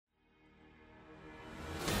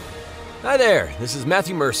Hi there, this is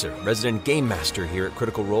Matthew Mercer, resident game master here at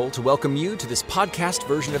Critical Role, to welcome you to this podcast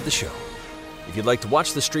version of the show. If you'd like to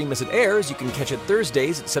watch the stream as it airs, you can catch it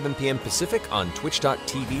Thursdays at 7 p.m. Pacific on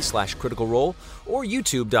twitch.tv/Critical Role or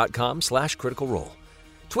youtube.com/Critical Role.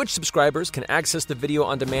 Twitch subscribers can access the video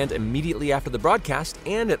on demand immediately after the broadcast,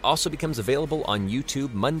 and it also becomes available on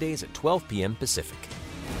YouTube Mondays at 12 p.m. Pacific.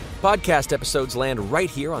 Podcast episodes land right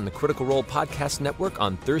here on the Critical Role Podcast Network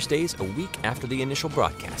on Thursdays a week after the initial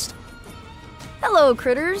broadcast. Hello,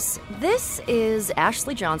 critters. This is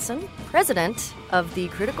Ashley Johnson, president of the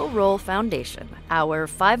Critical Role Foundation, our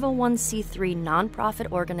 501c3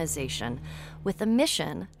 nonprofit organization with a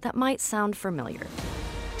mission that might sound familiar: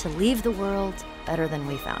 to leave the world better than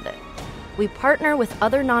we found it. We partner with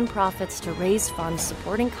other nonprofits to raise funds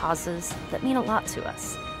supporting causes that mean a lot to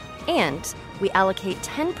us. And we allocate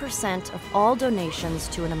 10% of all donations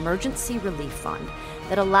to an emergency relief fund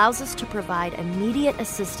that allows us to provide immediate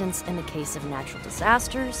assistance in the case of natural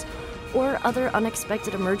disasters or other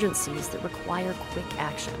unexpected emergencies that require quick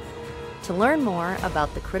action. To learn more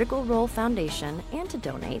about the Critical Role Foundation and to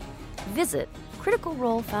donate, visit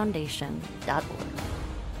criticalrolefoundation.org.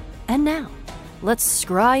 And now, let's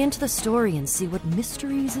scry into the story and see what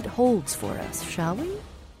mysteries it holds for us, shall we?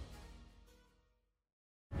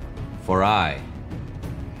 For I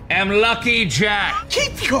am Lucky Jack.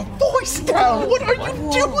 Keep your voice down! What are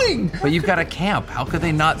you doing? But you've got a camp. How could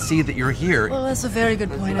they not see that you're here? Well, that's a very good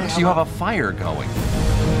point. So you have a fire going.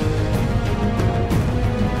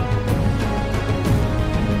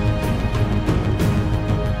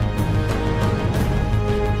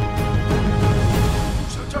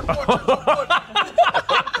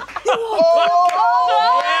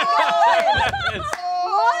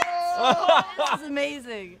 That's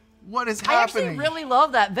amazing. What is I happening? actually really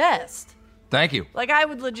love that vest. Thank you. Like, I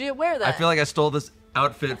would legit wear that. I feel like I stole this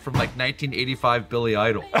outfit from like 1985 Billy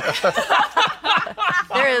Idol.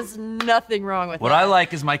 there is nothing wrong with What that. I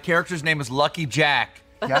like is my character's name is Lucky Jack.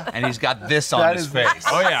 Yeah. And he's got this on That his is face. nice.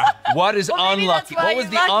 Oh yeah. What is Well, maybe that's unlucky? why What was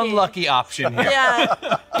you're the lucky. unlucky option here? Yeah.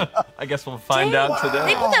 I guess we'll find out today.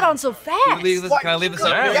 They put that on so fast. Can I leave this up Yeah, here? leave Leave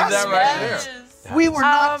that right yes. there. We were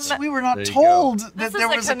not There you told that This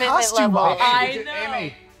there is was a a commitment costume level. option. I know.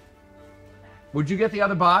 Amy, would you get the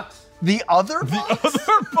other box? The other box? Box,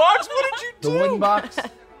 what did you The wooden box?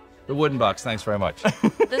 The wooden box. Thanks very much.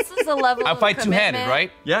 This is a level I of fight commitment. two-handed,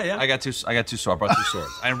 right? Yeah. I got two swords. I brought two swords.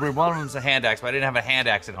 And one of them's a hand axe, but I didn't have a hand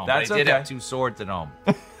axe at home. That's but I did okay. have two swords at home.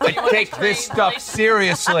 I take this stuff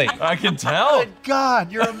seriously. I can tell. Good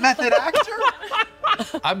God, you're a method actor?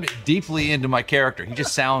 I'm deeply into my character. He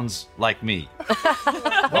just sounds like me.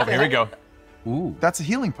 Oh, here we go. Ooh. That's a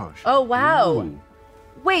healing potion. Oh, wow. Ooh.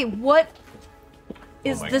 Wait, what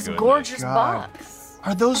is my this goodness. gorgeous God. box?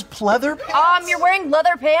 Are those pleather pants? You're wearing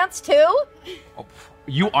leather pants, too?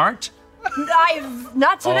 You aren't?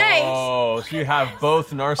 Not today. Oh, so you have both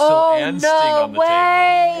Narsil Oh, and Sting no on the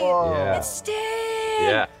way. table. Yeah. It's Sting.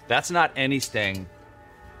 Yeah. That's not any Sting.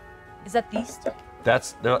 Is that the Sting?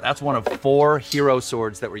 That's one of 4 hero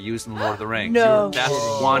swords that were used in Lord of the Rings. No. That's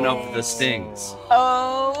one of the Stings.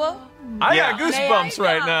 Oh. I Yeah. got goosebumps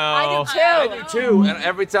right now. I do, too. I do too. And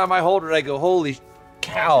every time I hold it, I go, "Holy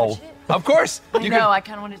cow!" Of course, I know, I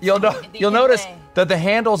kind of wanted to You'll notice that the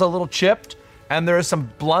handle's a little chipped, and there is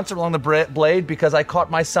some blunts along the blade because I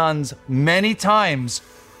caught my sons many times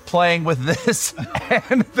playing with this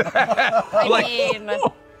and that. I mean,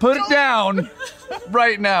 Put it down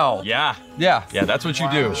right now. Yeah. Yeah. Yeah, that's what you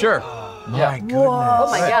do. Sure. My goodness. oh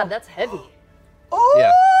my God, that's heavy.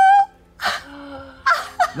 Yeah.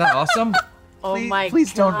 Isn't that awesome? Oh my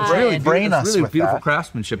Please don't God. really brain us It's really with beautiful that.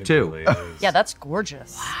 craftsmanship It too. really is. Yeah, that's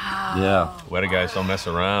gorgeous. Yeah. Way to guys, don't mess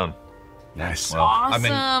around. Nice. Well, I Awesome.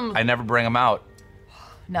 mean, I never bring them out.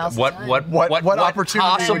 Now's the What time. opportunity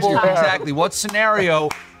would possible you have? exactly? What scenario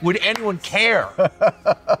would anyone care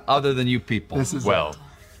other than you people? This is Well,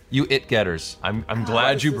 You it-getters. I'm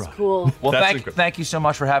glad you This is brought. cool. Well, That's thank incredible. you so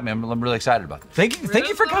much for having me. I'm really excited about it. Thank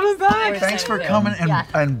you for coming back. Thanks for coming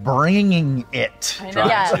and bringing it. I know.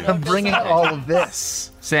 Yeah. Bringing all of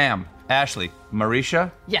this. Sam, Ashley,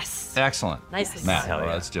 Marisha, Yes. excellent. Nice to Matt, see all you.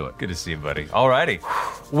 right, let's do it. Good to see you, buddy. Alrighty.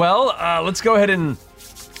 Well, let's go ahead and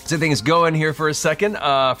get things going here for a second.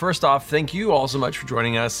 First off, thank you all so much for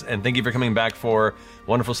joining us, and thank you for coming back for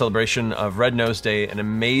wonderful celebration of Red Nose Day, an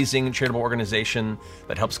amazing charitable organization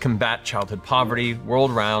that helps combat childhood poverty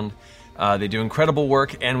world round. They do incredible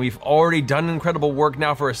work, and we've already done incredible work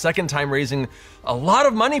now for a second time, raising a lot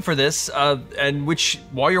of money for this, and which,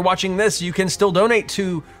 while you're watching this, you can still donate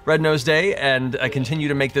to Red Nose Day and continue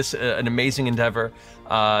to make this an amazing endeavor.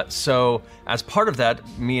 So as part of that,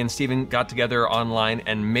 me and Steven got together online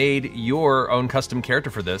and made your own custom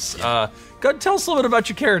character for this. Go tell us a little bit about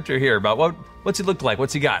your character here, about what's he look like,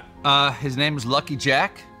 what's he got? His name is Lucky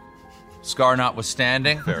Jack. Scar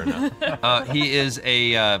notwithstanding. Fair enough. He is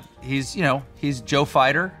he's Joe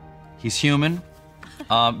Fighter. He's human.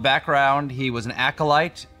 Background, he was an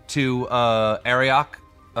acolyte to Ariok,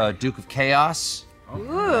 Duke of Chaos.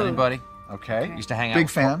 Anybody? Okay. Used to hang out. Big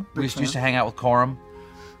with fan. Used to hang out with Corum.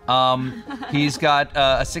 He's got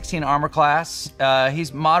a 16 armor class.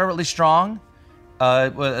 He's moderately strong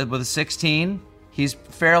with a 16. He's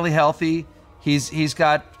fairly healthy. He's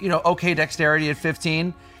got okay dexterity at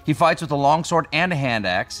 15. He fights with a longsword and a hand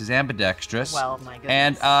axe. He's ambidextrous. Well, my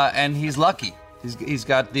goodness. And he's lucky. He's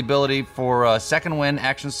got the ability for second wind,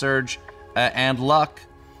 action surge, and luck.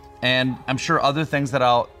 And I'm sure other things that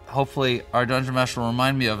hopefully our Dungeon Master will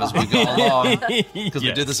remind me of as we go along, because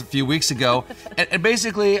we did this a few weeks ago. And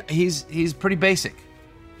basically, he's pretty basic.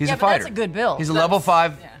 He's a fighter. That's a good build. He's a level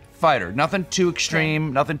 5 fighter. Nothing too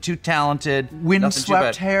extreme, nothing too talented.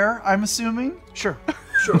 Windswept hair, I'm assuming? Sure.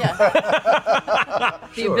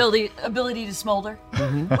 The ability to smolder.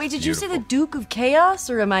 Mm-hmm. Wait, did you say the Duke of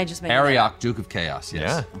Chaos, or am I just making Ariok, Duke of Chaos,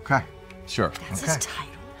 yes. Yeah. Okay. Sure. That's his title.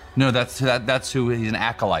 No, that's who he's an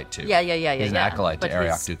acolyte to. Yeah. He's an acolyte to But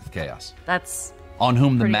Ariok, his- Duke of Chaos. That's On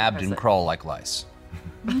whom the pretty mab impressive. didn't crawl like lice.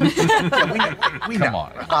 We Come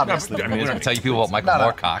on. Obviously. I mean, We don't have to tell you people about Michael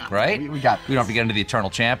Moorcock, right? We got We don't have to get into the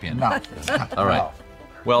Eternal Champion. No. All right.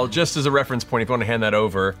 Well, just as a reference point, if you want to hand that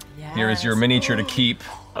over, here is your miniature to keep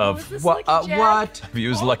of What? What?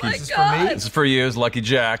 you as Lucky. This is for me. This is for you as Lucky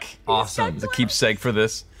Jack. Awesome. It's a keepsake for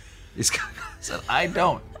this. He's said, I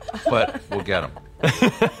don't, but we'll get him.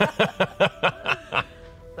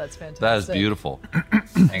 That's fantastic. That is beautiful.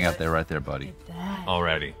 Hang out there, right there, buddy.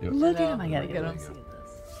 Alrighty. Look at him. I gotta get him.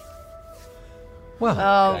 Well,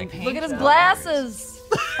 Oh, look at his glasses.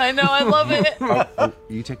 I know. I love it.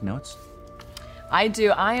 You take notes? I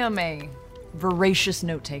do. I am a voracious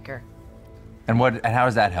note taker. And how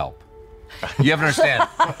does that help? You have to understand.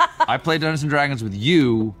 I played Dungeons and Dragons with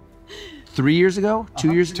you 3 years ago?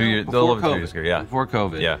 2 years ago? 2 years, a Before little over 2 COVID. years ago, yeah. Before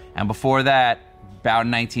COVID. Yeah. And before that, about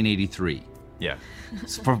 1983. yeah.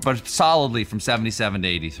 But solidly from 77 to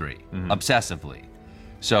 83, obsessively.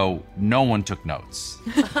 So no one took notes.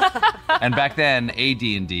 And back then,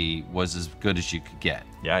 AD&D was as good as you could get.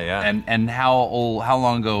 Yeah. And how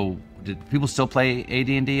long ago did people still play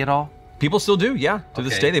AD&D at all? People still do, yeah. To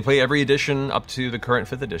this Okay. day, they play every edition up to the current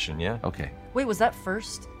 5th edition, yeah. Okay. Wait, was that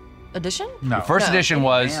first edition? No. The first edition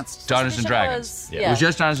was Advanced. Dungeons and Edition Dragons. was- It was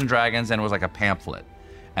just Dungeons and Dragons, and it was like a pamphlet.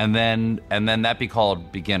 And then that be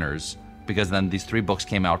called Beginners, because then these 3 books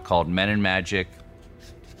came out called Men and Magic,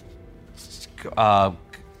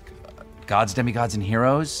 Gods, Demigods, and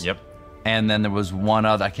Heroes. Yep. And then there was one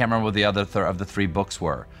other, I can't remember what the other of the 3 books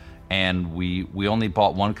were. And we only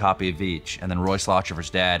bought 1 copy of each. And then Roy Slotcher's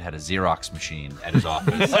dad had a Xerox machine at his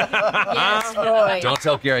office. Yes, Roy. Don't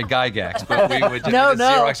tell Gary Gygax, but we would just No,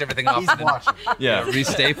 no. Xerox everything off He's and then watching.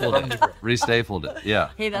 restapled it.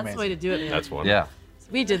 Yeah. Hey, that's the way to do it, man. That's one. Yeah.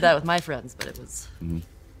 We did that with my friends, but it was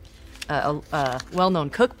a well-known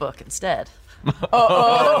cookbook instead.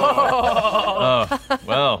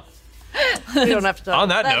 Well, We don't have to talk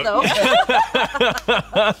On about that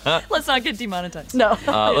though. Let's not get demonetized. No.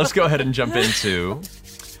 let's go ahead and jump into...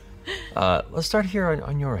 let's start here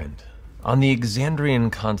on your end. On the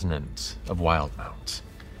Exandrian continent of Wildmount,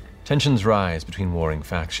 tensions rise between warring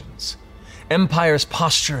factions. Empires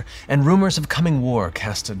posture and rumors of coming war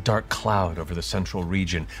cast a dark cloud over the central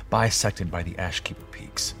region, bisected by the Ashkeeper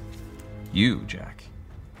Peaks. You, Jack,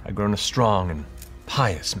 had grown a strong and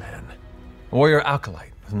pious man, a warrior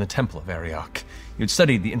acolyte within the Temple of Ariok. You'd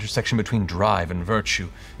studied the intersection between drive and virtue,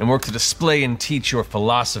 and worked to display and teach your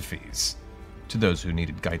philosophies to those who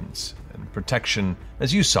needed guidance and protection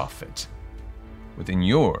as you saw fit within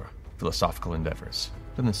your philosophical endeavors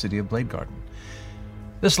in the city of Bladegarden.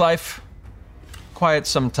 This life, quiet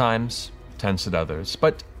sometimes, tense at others,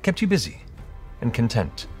 but kept you busy and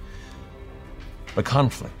content. But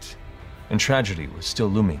conflict and tragedy was still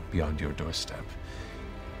looming beyond your doorstep.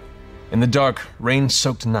 In the dark,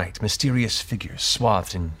 rain-soaked night, mysterious figures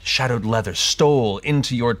swathed in shadowed leather stole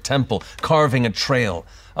into your temple, carving a trail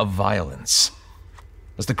of violence.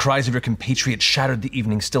 As the cries of your compatriots shattered the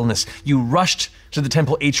evening stillness, you rushed to the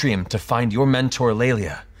temple atrium to find your mentor,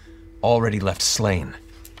 Lelia, already left slain,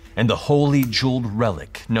 and the holy jeweled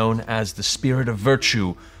relic known as the Spirit of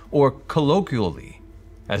Virtue or colloquially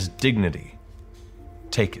as dignity,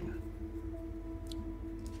 taken.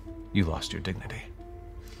 You lost your dignity.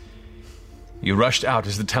 You rushed out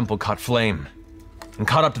as the temple caught flame and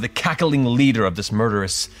caught up to the cackling leader of this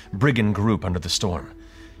murderous brigand group under the storm.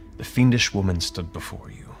 The fiendish woman stood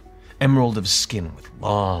before you, emerald of skin with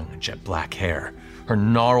long, jet black hair, her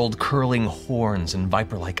gnarled, curling horns and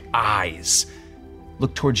viper-like eyes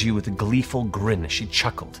looked towards you with a gleeful grin as she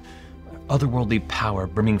chuckled, otherworldly power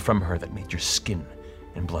brimming from her that made your skin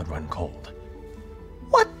and blood run cold.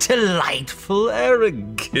 What delightful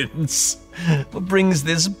arrogance! What brings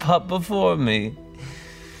this pup before me?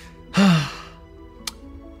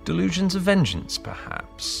 Delusions of vengeance,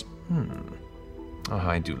 perhaps. Oh,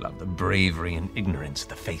 I do love the bravery and ignorance of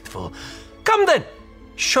the faithful. Come then,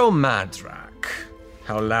 show Madrak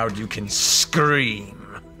how loud you can scream.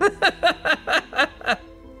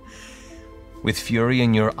 With fury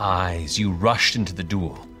in your eyes, you rushed into the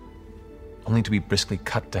duel, only to be briskly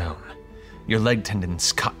cut down, your leg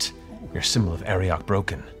tendons cut, your symbol of Ariok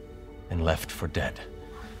broken, and left for dead.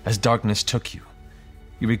 As darkness took you,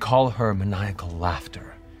 you recall her maniacal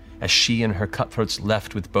laughter, as she and her cutthroats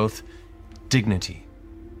left with both dignity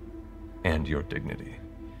and your dignity.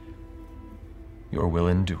 Your will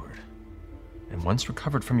endured, and once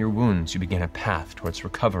recovered from your wounds, you began a path towards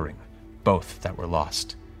recovering both that were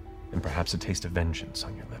lost, and perhaps a taste of vengeance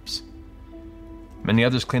on your lips. Many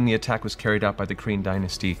others claim the attack was carried out by the Kryn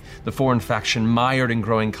dynasty, the foreign faction mired in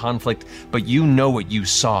growing conflict, but you know what you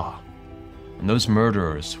saw. And those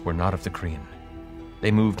murderers were not of the Kryn.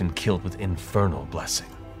 They moved and killed with infernal blessing.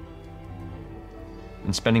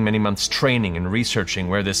 In spending many months training and researching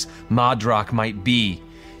where this Madrak might be,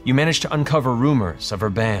 you managed to uncover rumors of her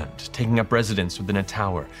band taking up residence within a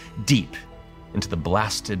tower deep into the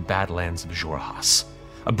blasted badlands of Xhorhas,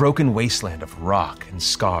 a broken wasteland of rock and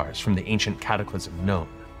scars from the ancient cataclysm known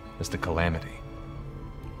as the Calamity.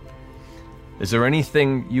 Is there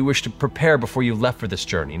anything you wish to prepare before you left for this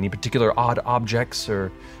journey? Any particular odd objects,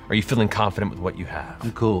 or are you feeling confident with what you have?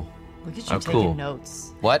 I'm cool. Look at you taking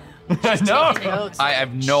notes. What? No. Notes. I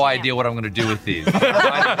have no idea what I'm going to do with these. I'm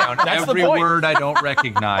writing down every word I don't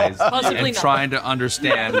recognize Possibly and not. trying to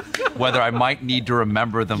understand whether I might need to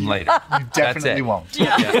remember them later. You definitely won't.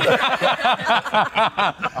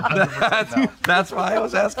 That's why I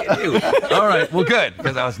was asking you. All right, well, good,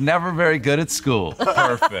 because I was never very good at school.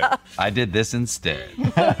 Perfect. I did this instead.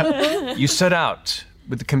 You set out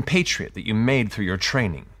with the compatriot that you made through your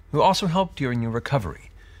training, who also helped you in your recovery.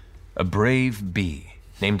 A brave bee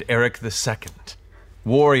named Eric II,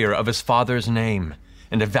 warrior of his father's name,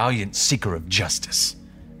 and a valiant seeker of justice.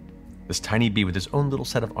 This tiny bee with his own little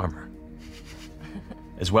set of armor,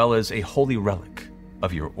 as well as a holy relic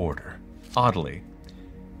of your order. Oddly,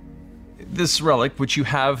 this relic, which you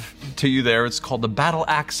have to you there, it's called the Battle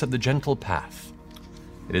Axe of the Gentle Path.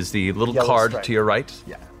 It is the little Yellow card stripe. to your right.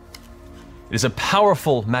 Yeah. It is a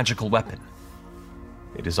powerful magical weapon.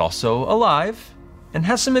 It is also alive and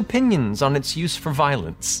has some opinions on its use for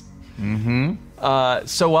violence.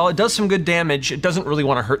 So while it does some good damage, it doesn't really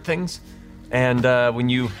want to hurt things. And when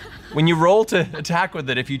you roll to attack with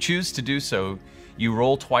it, if you choose to do so, you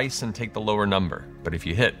roll twice and take the lower number. But if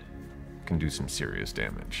you hit, it can do some serious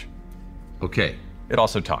damage. Okay, It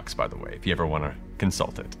also talks, by the way, if you ever want to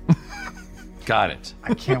consult it. got it.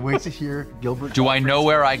 I can't wait to hear Gilbert. Do I know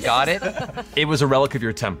where I got it? It was a relic of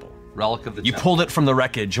your temple. Relic of the You temple. pulled it from the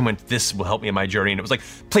wreckage and went, this will help me in my journey. And it was like,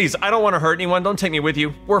 please, I don't want to hurt anyone. Don't take me with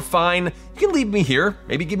you. We're fine. You can leave me here.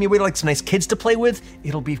 Maybe give me away to like some nice kids to play with.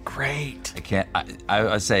 It'll be great. I can't.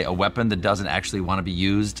 I say a weapon that doesn't actually want to be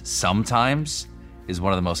used sometimes is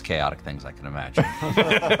one of the most chaotic things I can imagine.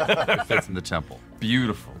 It fits in the temple.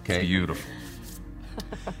 Beautiful. Okay. Beautiful.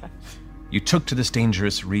 You took to this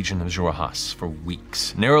dangerous region of Xhorhas for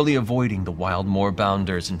weeks, narrowly avoiding the wild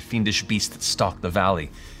moorbounders and fiendish beasts that stalked the valley,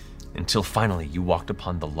 until finally you walked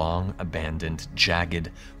upon the long, abandoned, jagged,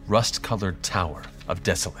 rust-colored tower of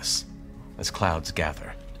Desolus as clouds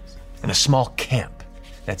gather, and a small camp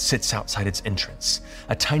that sits outside its entrance,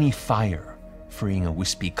 a tiny fire freeing a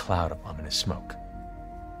wispy cloud of ominous smoke.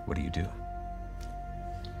 What do you do?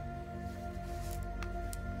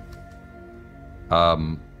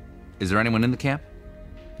 Is there anyone in the camp?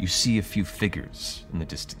 You see a few figures in the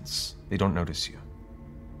distance. They don't notice you.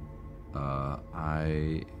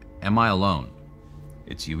 Am I alone?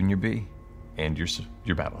 It's you and your bee, and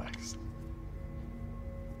your battle axe.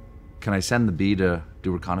 Can I send the bee to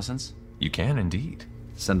do reconnaissance? You can indeed.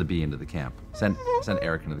 Send the bee into the camp. Send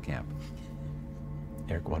Eric into the camp.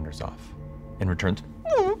 Eric wanders off and returns.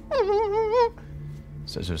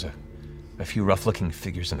 Says there's a few rough-looking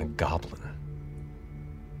figures and a goblin.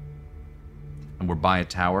 And we're by a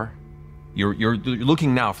tower? You're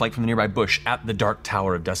looking now, like from the nearby bush, at the dark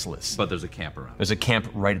tower of Decilis. But there's a camp around. There's a camp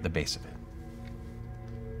right at the base of it.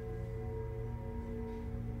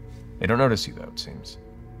 They don't notice you, though, it seems.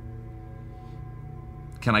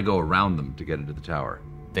 Can I go around them to get into the tower?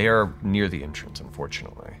 They are near the entrance,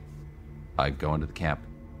 unfortunately. I go into the camp.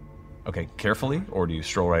 Okay, carefully, or do you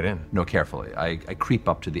stroll right in? No, carefully. I creep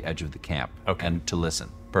up to the edge of the camp and to listen.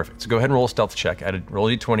 Perfect. So go ahead and roll a stealth check. Roll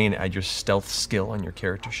a d20 and add your stealth skill on your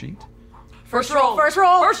character sheet. First roll. First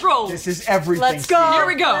roll. First roll. This is everything. Let's go. Steve. Here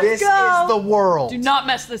we go. This Go. is the world. Do not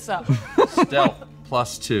mess this up. Stealth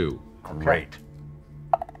 +2. Great.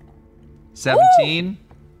 17.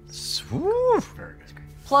 Woo. Very good.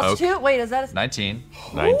 Plus Okay. 2. Wait, is that a 19.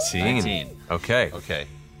 19. Okay. Okay.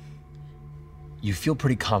 You feel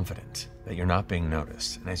pretty confident that you're not being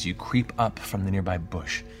noticed. And as you creep up from the nearby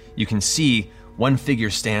bush, you can see one figure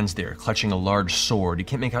stands there clutching a large sword. You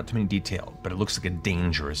can't make out too many details, but it looks like a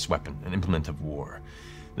dangerous weapon, an implement of war.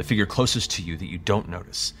 The figure closest to you that you don't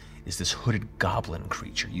notice is this hooded goblin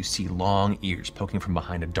creature. You see long ears poking from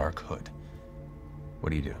behind a dark hood. What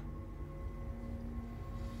do you do?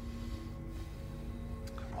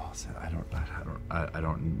 Well, I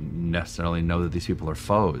don't necessarily know that these people are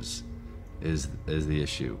foes. Is the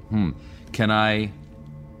issue? Can I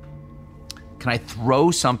throw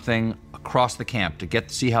something across the camp to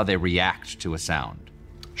see how they react to a sound?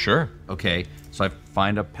 Sure. Okay, so I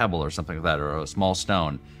find a pebble or something like that, or a small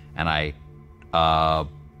stone, and I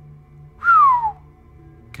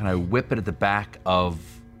can I whip it at the back of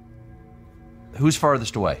who's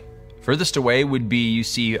farthest away? Furthest away would be you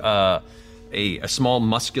see a small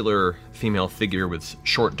muscular female figure with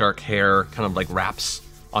short dark hair, kind of like wraps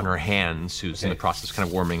on her hands, who's in the process of kind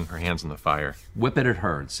of warming her hands in the fire. Whip it at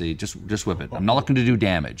her and see, just whip it. I'm not looking to do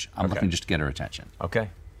damage. I'm looking just to get her attention. Okay.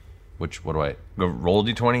 What do I? Go roll a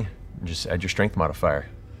d20 and just add your strength modifier.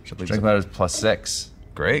 Strength matter is +6.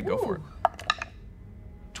 Great, go for it.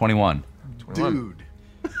 21. 21. Dude.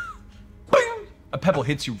 Boom! A pebble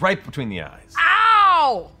hits you right between the eyes.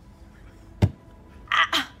 Ow!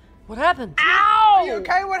 What happened? Are you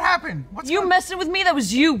okay? What happened? What's You going- messing with me? That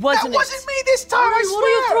was you, wasn't That it? wasn't me this time, I What are swear.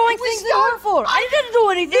 you throwing It was things at not- her for? I didn't do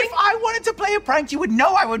anything. If I wanted to play a prank, you would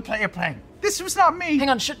know I would play a prank. This was not me. Hang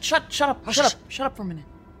on, shut up for a minute.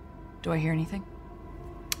 Do I hear anything?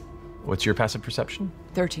 What's your passive perception?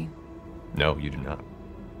 13. No, you do not.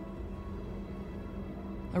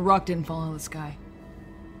 A rock didn't fall out of the sky.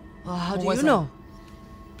 Well, how do was you it? know?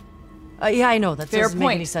 Yeah, I know. That Fair doesn't point.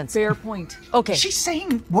 make any sense. Fair point. Okay. She's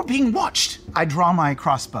saying we're being watched. I draw my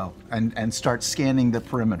crossbow and start scanning the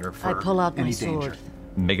perimeter for I pull out my any sword. danger.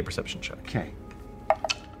 Make a perception check. Okay.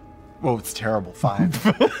 Whoa, it's terrible. 5.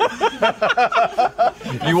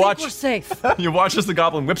 You We're watch safe. you watch as the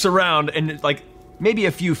goblin whips around and like maybe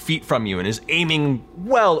a few feet from you and is aiming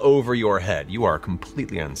well over your head. You are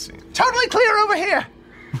completely unseen. Totally clear over here.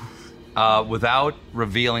 Without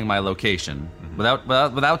revealing my location,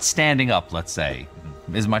 without standing up, let's say,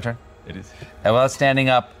 is it my turn? It is. And without standing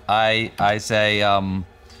up, I say,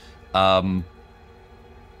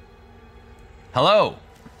 hello.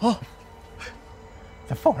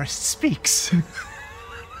 The forest speaks.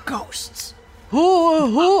 Ghosts.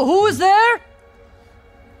 Who is there?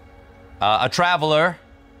 A traveler.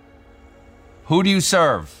 Who do you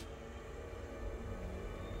serve?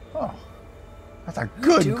 That's a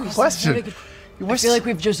good question. I feel like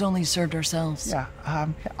we've just only served ourselves. Yeah,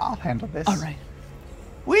 I'll handle this. All right.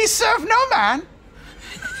 We serve no man.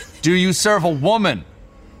 Do you serve a woman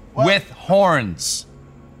with horns?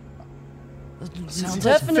 Sounds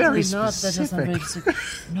Definitely very not. That doesn't specific. very specific.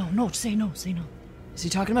 No, say no. Is he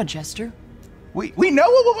talking about Jester? We know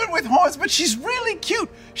a woman with horns, but she's really cute.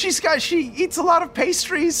 She eats a lot of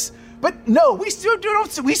pastries. But no, we still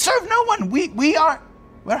don't. We serve no one.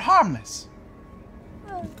 We're harmless.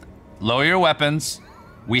 Lower your weapons.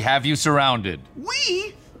 We have you surrounded.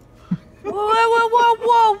 We?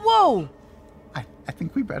 Whoa. I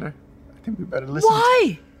think we better listen.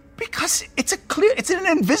 Why? Because it's an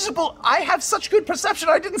invisible. I have such good perception.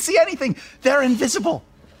 I didn't see anything. They're invisible.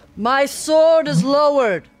 My sword is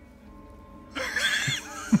lowered.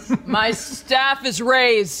 My staff is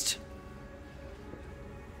raised.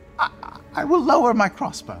 I will lower my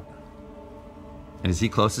crossbow. And is he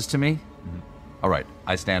closest to me? All right,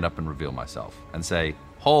 I stand up and reveal myself and say,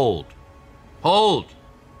 hold. Whoa.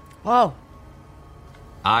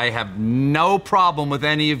 I have no problem with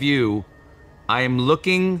any of you. I am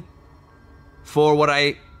looking for what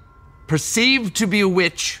I perceive to be a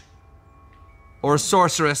witch or a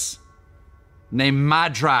sorceress named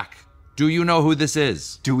Madrak. Do you know who this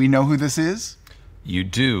is? Do we know who this is? You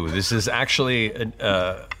do. This is actually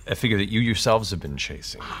a figure that you yourselves have been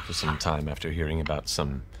chasing for some time after hearing about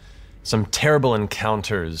some terrible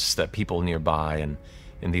encounters that people nearby and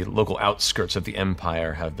in the local outskirts of the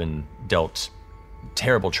Empire have been dealt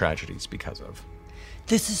terrible tragedies because of.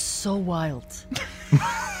 This is so wild.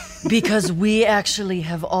 Because we actually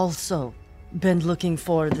have also been looking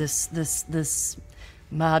for this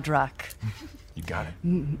Madrak. You got it.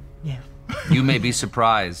 Yeah. You may be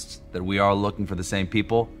surprised that we are looking for the same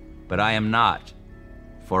people, but I am not.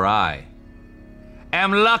 For I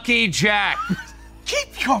am Lucky Jack.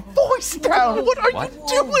 Keep your voice down. What are you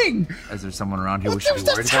doing? Is there someone around here we should There's be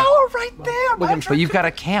the worried tower right there. But you've got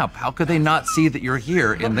a camp. How could they not see that you're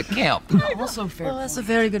here in the camp? Also fair. Oh, that's a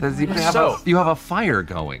very good You point. you have a fire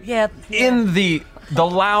going. Yeah. In the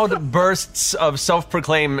loud bursts of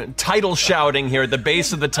self-proclaimed title shouting here at the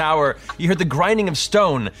base of the tower, you hear the grinding of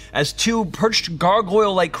stone as two perched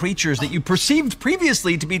gargoyle-like creatures that you perceived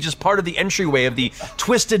previously to be just part of the entryway of the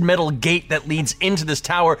twisted metal gate that leads into this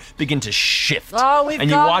tower begin to shift. Oh, we've and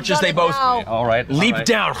you got watch as it they both now. All right. leap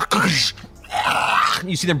down.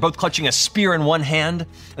 You see them both clutching a spear in one hand,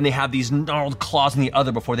 and they have these gnarled claws in the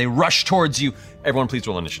other before they rush towards you. Everyone please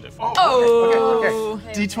roll initiative. Okay.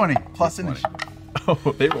 D20 plus initiative. Oh,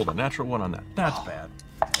 they rolled a natural one on that. That's bad.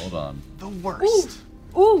 Hold on. The worst.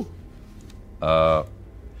 Ooh.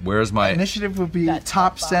 Where's my Initiative would be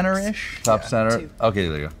top center-ish. top center? Okay,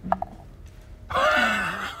 there you go.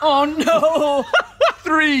 Oh no.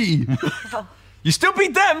 3. You still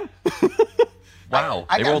beat them. Wow.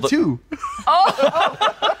 I They got rolled a- 2.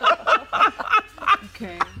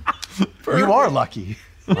 Okay. You are lucky.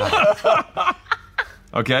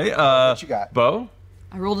 Okay. What you got? Bo.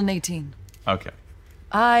 I rolled an 18. Okay.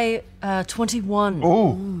 I 21.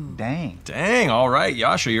 Ooh, dang. Dang. All right,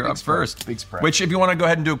 Yasha, you're up spread, first. big spread. Which, if you want to go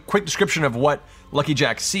ahead and do a quick description of what Lucky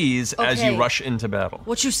Jack sees as you Okay. rush into battle.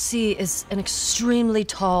 What you see is an extremely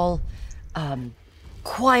tall,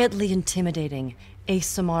 quietly intimidating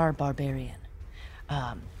ASMR barbarian.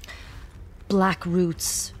 Black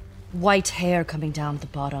roots, white hair coming down at the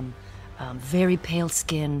bottom, very pale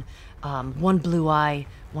skin, one blue eye,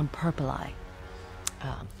 one purple eye,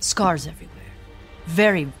 scars everywhere.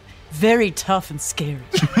 Very, very tough and scary.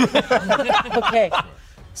 Okay,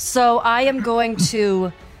 so I am going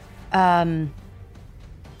to. Here's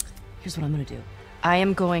what I'm going to do. I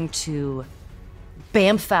am going to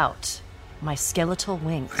bamf out my skeletal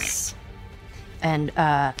wings and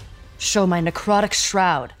show my necrotic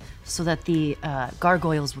shroud so that the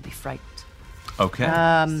gargoyles will be frightened. Okay.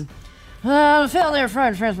 Fail their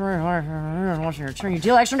friend transfer. Once you return, you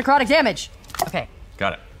deal extra necrotic damage. Okay.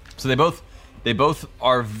 Got it. So they both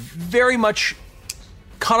are very much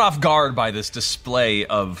caught off guard by this display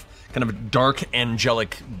of kind of dark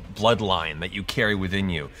angelic bloodline that you carry within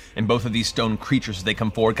you. And both of these stone creatures, as they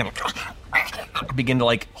come forward, kind of begin to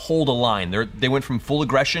like hold a line. They went from full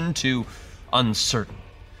aggression to uncertain.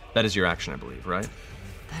 That is your action, I believe, right?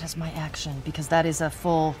 That is my action because that is a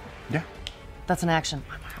full. Yeah. That's an action.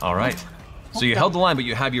 All right. So you held the line, but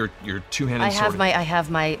you have your two-handed I sword.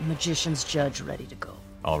 have my magician's judge ready to go.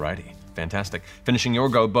 Alrighty. Fantastic. Finishing your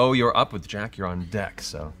go, Bo, you're up with Jack. You're on deck,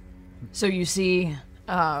 so. So you see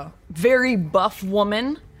a very buff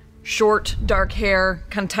woman, short, dark hair,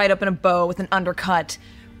 kind of tied up in a bow with an undercut,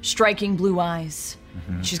 striking blue eyes.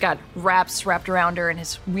 She's got wraps wrapped around her and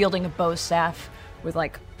is wielding a bow staff with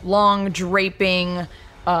like long draping,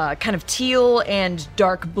 kind of teal and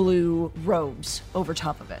dark blue robes over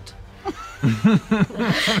top of it.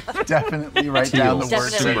 Definitely write down the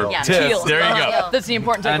word. Definitely, yeah. Teal. There you go. That's the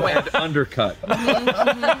important takeaway. Undercut.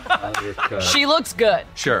 Undercut. She looks good.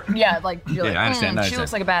 Sure. Yeah, like you're like, I understand, I she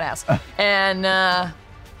looks understand. like a badass. And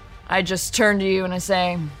I just turn to you and I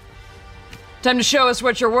say, "Time to show us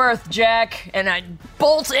what you're worth, Jack." And I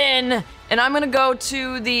bolt in, and I'm gonna go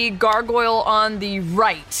to the gargoyle on the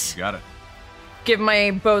right. Got it. Give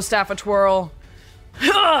my bow staff a twirl.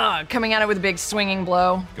 Coming at it with a big swinging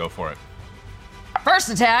blow. Go for it. First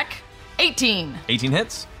attack, 18. 18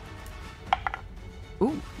 hits.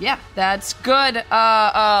 Ooh, yeah, that's good.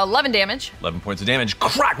 11 damage. 11 points of damage.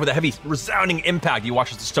 Crack with a heavy, resounding impact. You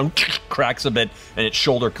watch as the stone cracks a bit, and its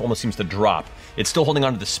shoulder almost seems to drop. It's still holding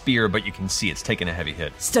onto the spear, but you can see it's taken a heavy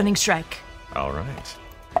hit. Stunning strike. All right.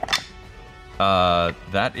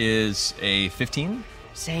 That is a 15.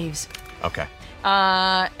 Saves. Okay.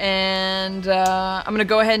 And I'm gonna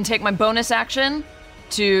go ahead and take my bonus action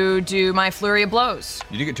to do my flurry of blows.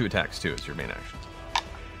 You do get 2 attacks, too. It's your main action.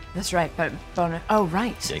 That's right, but bonus. Oh,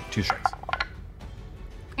 right. Yeah, 2 strikes.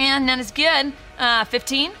 And that is good.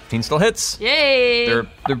 15. 15 still hits. Yay!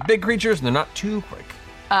 They're big creatures, and they're not too quick.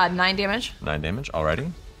 9 damage. 9 damage.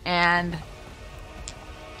 Alrighty. And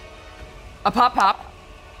A pop.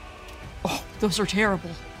 Oh, those are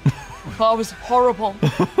terrible. That was horrible.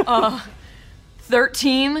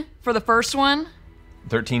 13 for the first one.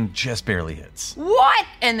 13 just barely hits. What?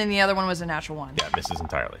 And then the other one was a natural 1. Yeah, misses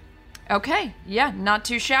entirely. Okay, yeah, not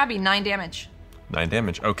too shabby. 9 damage. 9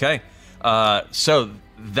 damage. Okay. So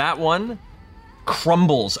that one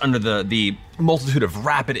crumbles under the multitude of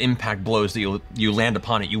rapid impact blows that you land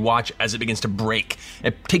upon it. You watch as it begins to break.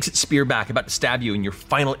 It takes its spear back, about to stab you, and your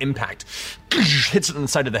final impact hits it on the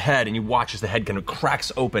side of the head, and you watch as the head kind of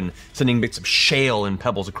cracks open, sending bits of shale and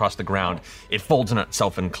pebbles across the ground. It folds on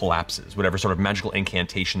itself and collapses. Whatever sort of magical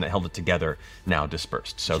incantation that held it together now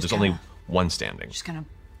dispersed. So there's only one standing. Just gonna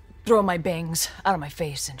throw my bangs out of my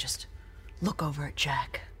face and just look over at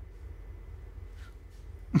Jack.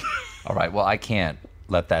 All right, well, I can't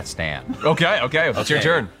let that stand. Okay, it's your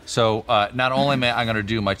turn. So not only am I going to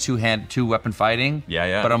do my two-weapon fighting,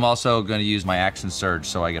 but I'm also going to use my action surge,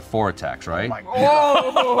 so I get 4 attacks, right? Oh my God.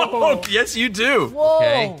 Oh, yes, you do. Whoa.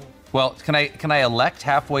 Okay. Well, can I elect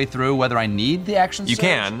halfway through whether I need the action surge? You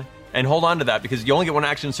can, and hold on to that because you only get one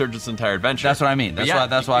action surge this entire adventure. That's what I mean.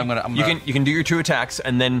 That's why I'm gonna. You can do your 2 attacks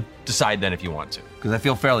and then decide then if you want to. Because I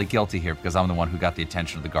feel fairly guilty here because I'm the one who got the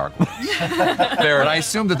attention of the gargoyles. Fair. But I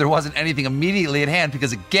assumed that there wasn't anything immediately at hand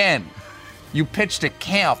because again, you pitched a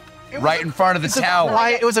camp right in front of the tower.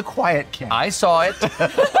 It was a quiet camp. I saw it.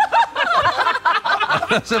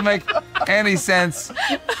 That doesn't make any sense.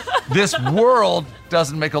 This world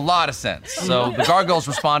doesn't make a lot of sense. So the gargoyles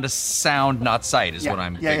respond to sound, not sight, is what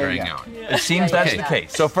I'm figuring out. It seems that's the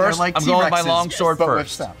case. So first, like I'm going with my T-Rexes, long sword but with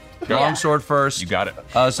first. sound. Long sword first. You got it.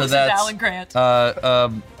 So This is that's Alan Grant.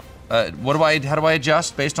 how do I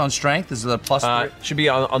adjust based on strength? Is it a plus 3? Should be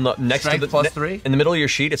on the next Strength to the plus 3? in the middle of your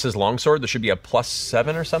sheet. It says longsword. There should be a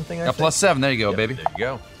 +7 or something. A plus 7. There you go, baby. There you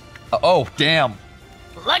go. Oh, damn.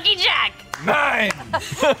 Lucky Jack! 9.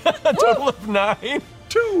 A total of 9.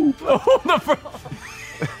 2. Oh, the first.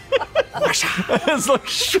 It's like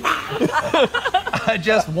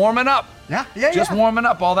Just warming up. Just warming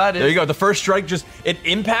up. All that is. there you go. The first strike it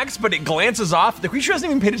impacts, but it glances off. The creature hasn't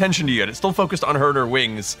even paid attention to you yet. It's still focused on her and her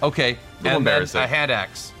wings. Okay. little And then embarrassing. a hand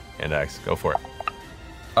axe. Hand axe. Go for it.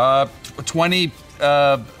 20.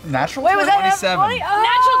 Natural? Wait, was that 27.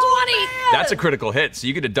 natural 20? That's a critical hit, so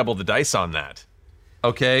you get to double the dice on that.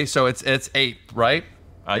 Okay, so it's 8, right?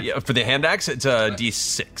 Yeah, for the hand axe, it's a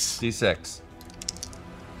D6. D6.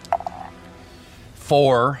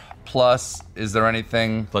 4 plus. Is there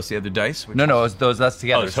anything? Plus the other dice. Which No, that's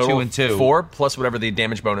together. It's 2 and 2. 4 plus whatever the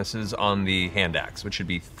damage bonus is on the hand axe, which should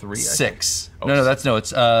be 3. I think. 6. Oh,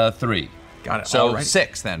 it's 3. Got it. So Alrighty.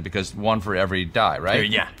 6 then, because 1 for every die, right?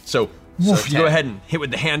 Yeah. So you 10. go ahead and hit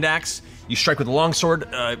with the hand axe. You strike with the longsword.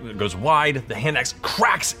 It goes wide. The hand axe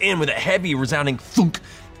cracks in with a heavy, resounding thunk to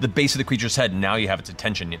the base of the creature's head. And now you have its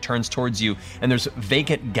attention. It turns towards you, and there's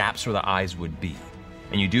vacant gaps where the eyes would be.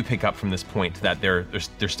 And you do pick up from this point that their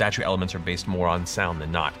statue elements are based more on sound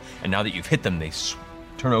than not. And now that you've hit them, they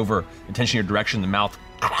turn over, attention your direction. The mouth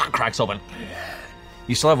cracks open.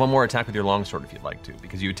 You still have one more attack with your longsword if you'd like to,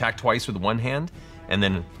 because you attack twice with one hand, and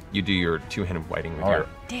then you do your 2-handed fighting with your.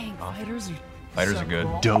 Dang, Fighters are good.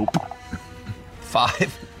 Dope.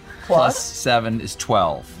 5 plus 7 is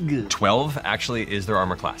 12. 12 actually is their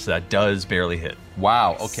armor class, so that does barely hit.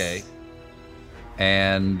 Wow, okay.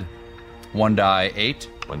 And 1 die, 8.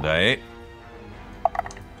 1 die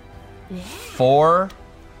 8. 4.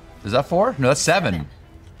 Is that 4? No, that's 7.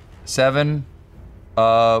 7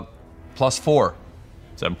 plus 4.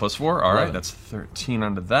 7 plus 4. All right, 11. that's 13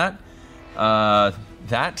 under that.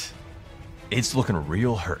 It's looking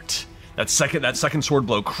real hurt. That second sword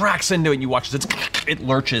blow cracks into it, and you watch as it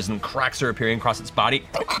lurches and cracks are appearing across its body.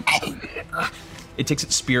 It takes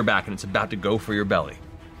its spear back, and it's about to go for your belly.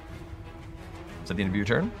 Is that the end of your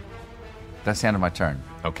turn? That's the end of my turn.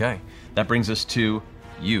 Okay, that brings us to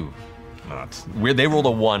you. They rolled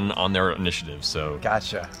a 1 on their initiative, so.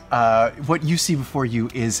 Gotcha. What you see before you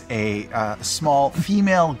is a small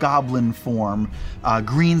female goblin form,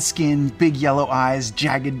 green skin, big yellow eyes,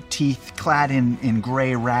 jagged teeth, clad in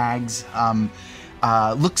gray rags.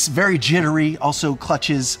 Looks very jittery, also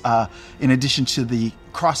clutches, in addition to the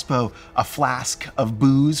crossbow, a flask of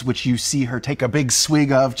booze, which you see her take a big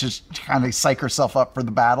swig of, just to kind of psych herself up for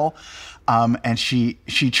the battle. And she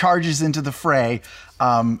charges into the fray,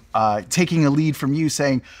 taking a lead from you,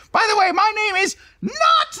 saying, "By the way, my name is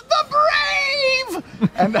Not the Brave,"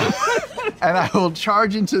 and I will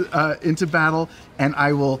charge into battle, and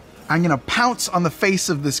I'm gonna pounce on the face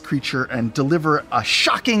of this creature and deliver a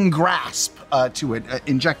shocking grasp to it,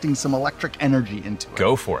 injecting some electric energy into it.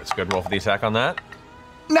 Go for it. So go ahead and roll for the attack on that.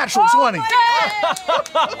 Natural 20. The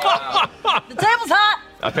table's hot.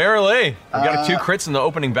 Apparently. We got 2 crits in the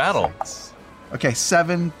opening battle. Okay,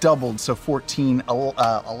 7 doubled, so 14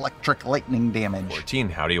 electric lightning damage. 14,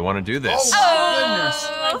 how do you want to do this?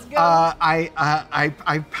 Let's go.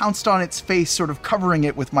 I pounced on its face, sort of covering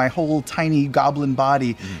it with my whole tiny goblin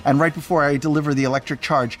body, and right before I deliver the electric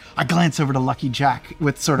charge, I glance over to Lucky Jack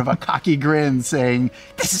with sort of a cocky grin, saying,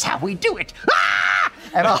 "This is how we do it!" Ah!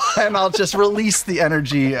 And I'll just release the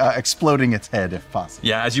energy, exploding its head if possible.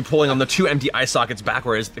 Yeah, as you're pulling on the 2 empty eye sockets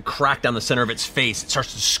backwards, the crack down the center of its face, it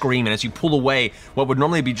starts to scream, and as you pull away, what would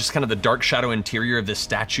normally be just kind of the dark shadow interior of this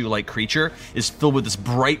statue-like creature is filled with this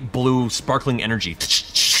bright blue, sparkling energy.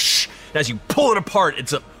 And as you pull it apart,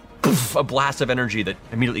 it's a blast of energy that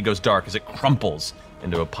immediately goes dark as it crumples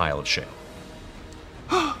into a pile of shale.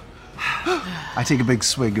 I take a big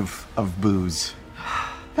swig of booze.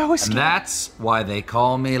 That was And scary. that's why they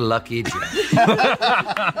call me Lucky Jack.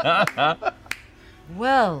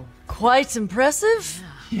 Well, quite impressive.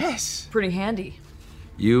 Yes. Pretty handy.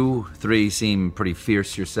 You 3 seem pretty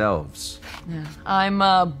fierce yourselves. I'm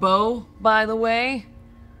Bo, by the way.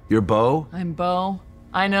 Your bow? I'm Bo.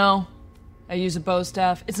 I know. I use a bow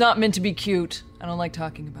staff. It's not meant to be cute. I don't like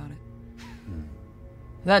talking about it.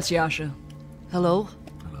 That's Yasha. Hello.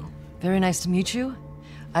 Hello. Very nice to meet you.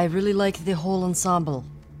 I really like the whole ensemble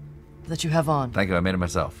that you have on. Thank you, I made it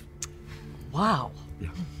myself. Wow. Yeah.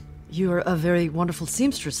 You're a very wonderful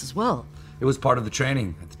seamstress as well. It was part of the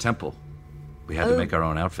training at the temple. We had to make our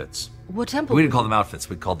own outfits. What temple? We didn't call them outfits,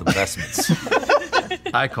 we called them vestments.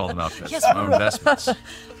 I call them outfits, Yes, my own vestments.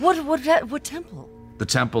 What temple? The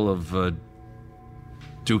temple of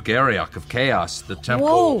Duke Ariok of Chaos. The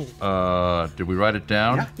temple. Whoa. Did we write it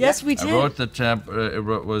down? Yes, we did. I wrote the temple. It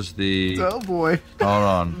was the. Oh boy. Hold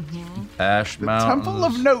on. Ash Mountains. Temple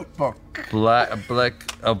of Notebook.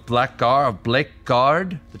 Blake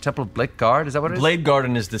Guard. The Temple of Blake Guard. Is that what it is? Blade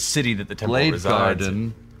Garden is the city that the temple Blade resides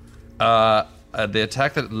Garden. The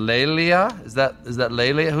attack that Lelia. Is that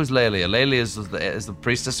Lelia? Who's Lelia? Lelia is the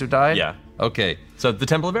priestess who died. Yeah. Okay. So the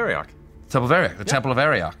Temple of Ariok. Temple of Ariok. The Temple of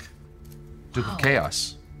Ariok. Duke of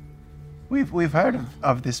Chaos. We've heard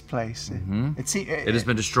of this place. It has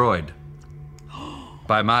been destroyed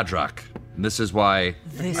by Madrak. And this is why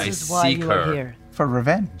This I is why seek you her. are here. for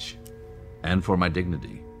revenge. And for my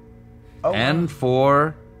dignity. Oh, And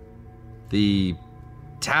for the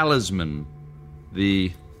talisman,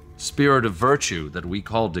 the spirit of virtue that we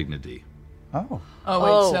call dignity. Oh. Oh,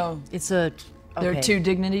 wait, so it's a. there okay. are 2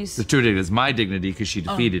 dignities? The two dignities. My dignity because she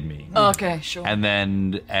defeated me. Okay, sure. And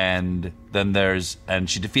then there's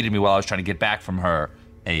she defeated me while I was trying to get back from her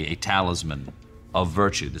a talisman of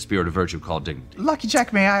virtue, the spirit of virtue called dignity. Lucky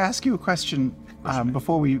Jack, may I ask you a question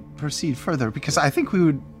before we proceed further? Because I think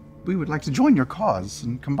we would like to join your cause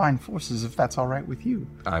and combine forces if that's all right with you.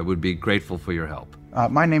 I would be grateful for your help.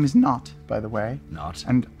 My name is Not, by the way. Not.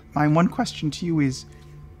 And my one question to you is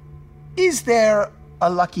there a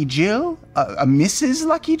Lucky Jill? A Mrs.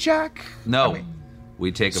 Lucky Jack? No. I mean,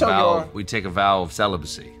 We take a So vow. you're- We take a vow of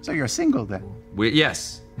celibacy. so you're single then?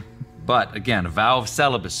 Yes, but again, a vow of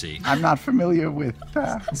celibacy. I'm not familiar with...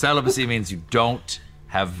 Celibacy means you don't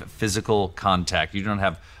have physical contact. You don't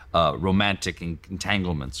have romantic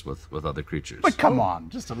entanglements with other creatures. But come on,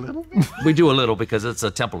 just a little bit. We do a little because it's a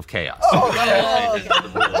temple of chaos.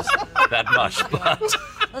 That much, but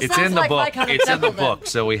it's sounds in the like my book. kind of It's in the temple, then. book,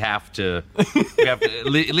 so we have to at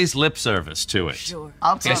least lip service to it. Sure.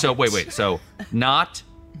 Okay, so wait. So Not,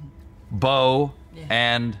 Bo,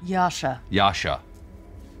 and Yasha. Yasha.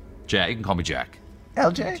 Jack. You can call me Jack.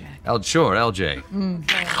 LJ? Sure, LJ.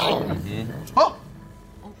 Oh!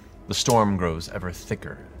 The storm grows ever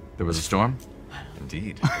thicker. There was a storm.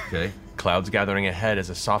 Indeed. Okay. Clouds gathering ahead as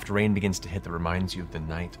a soft rain begins to hit that reminds you of the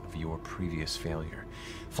night of your previous failure.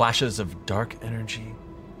 Flashes of dark energy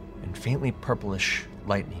and faintly purplish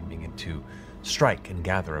lightning begin to strike and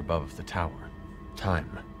gather above the tower.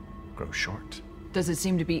 Time grows short. Does it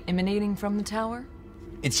seem to be emanating from the tower?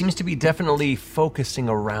 It seems to be definitely focusing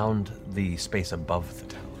around the space above the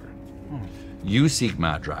tower. You seek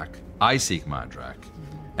Madrak. I seek Madrak.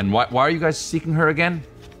 And why are you guys seeking her again?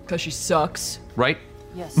 Because she sucks. Right?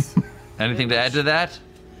 Yes. Anything to add to that?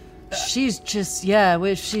 She's just,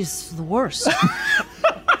 she's the worst.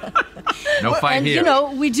 No fight And, here. you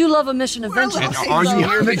know, we do love a mission of vengeance. And are you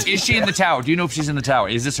here? Is she in the tower? Do you know if she's in the tower?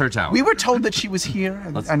 Is this her tower? We were told that she was here,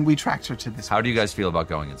 and we tracked her to this. How do you guys feel about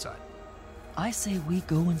going inside? I say we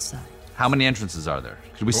go inside. How many entrances are there?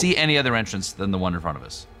 Could we see any other entrance than the one in front of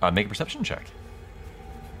us? Make a perception check.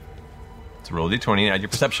 So roll a d20 and add your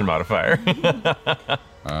perception modifier.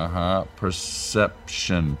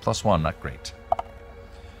 Perception. +1, not great.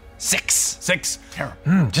 6. 6.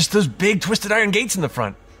 Terrible. Just those big twisted iron gates in the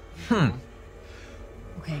front.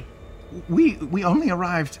 Okay. We only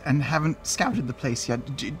arrived and haven't scouted the place yet.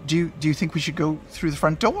 Do you think we should go through the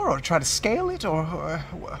front door or try to scale it or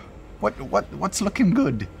what's looking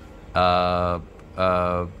good?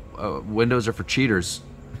 Windows are for cheaters.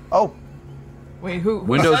 Oh, Wait, who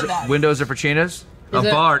Windows said that? Windows are for cheaters.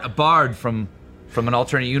 A bard from an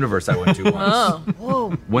alternate universe I went to once.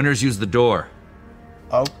 Whoa. Winners use the door.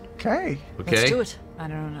 okay. Okay. Let's do it. I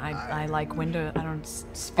don't know. I like window. I don't.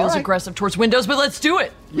 Feels All right. aggressive towards windows, but let's do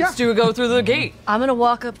it. Let's go through the gate. I'm gonna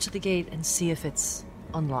walk up to the gate and see if it's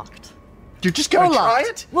unlocked. You're just gonna Or try locked.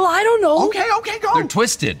 it? Well, I don't know. Okay, go. They're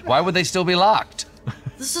twisted. Why would they still be locked?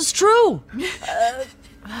 This is true.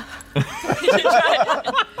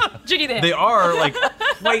 Jiggy dance. They are like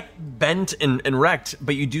quite bent and wrecked,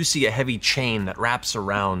 but you do see a heavy chain that wraps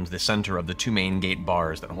around the center of the 2 main gate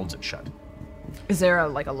bars that holds it shut. Is there a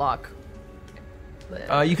lock?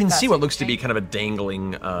 You can see what looks to chain? be kind of a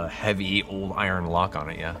dangling, heavy old iron lock on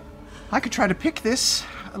it. Yeah. I could try to pick this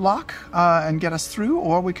lock and get us through,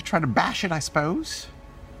 or we could try to bash it, I suppose.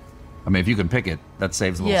 I mean, if you can pick it, that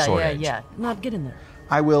saves a little sword edge. Yeah. Not get in there.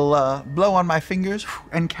 I will blow on my fingers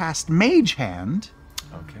and cast Mage Hand,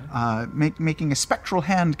 Okay. making a spectral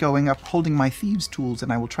hand going up, holding my thieves' tools,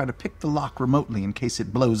 and I will try to pick the lock remotely in case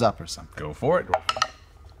it blows up or something. Go for it.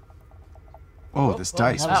 Oh, this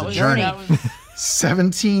dice that was was a journey. That was-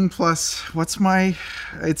 17 plus, what's my,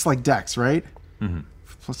 it's like Dex, right? Mm-hmm.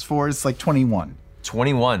 Plus 4 is like 21.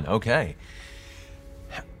 21. Okay.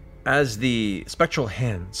 As the spectral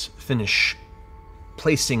hands finish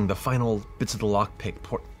placing the final bits of the lockpick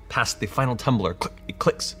past the final tumbler, it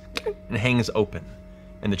clicks and hangs open,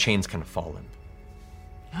 and the chains kind of fall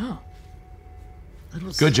in.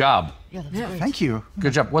 Good job. Yeah, that's great. Thank you.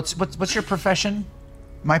 Good job. What's your profession?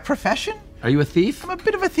 My profession? Are you a thief? I'm a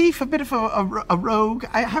bit of a thief, a bit of a rogue.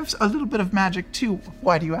 I have a little bit of magic too.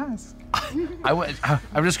 Why do you ask?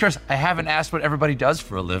 I'm just curious. I haven't asked what everybody does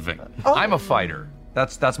for a living. I'm a fighter.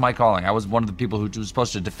 That's my calling. I was one of the people who was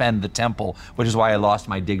supposed to defend the temple, which is why I lost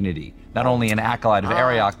my dignity. Not only an acolyte of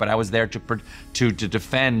Ariok, but I was there to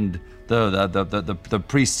defend the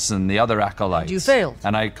priests and the other acolytes. You failed.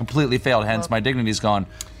 And I completely failed. Hence, my dignity's gone.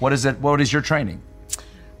 What is it? What is your training?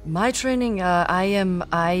 My training, I am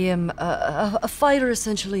a fighter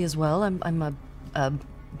essentially as well. I'm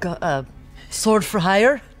a sword for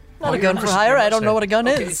hire, not a gun for hire. I don't know what a gun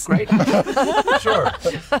is. Great. Sure.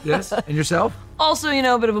 Yes. And yourself? Also,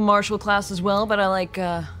 a bit of a martial class as well, but I like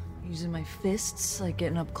using my fists, like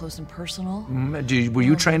getting up close and personal. Were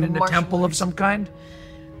you trained in a martial temple of arts. some kind?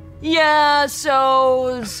 Yeah,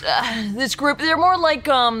 so this group, they're more like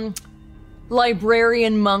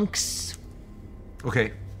librarian monks.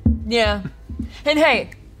 Okay. Yeah. And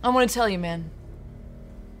hey, I want to tell you, man,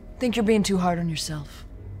 think you're being too hard on yourself.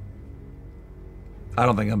 I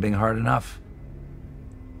don't think I'm being hard enough.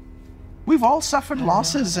 We've all suffered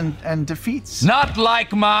losses and defeats. Not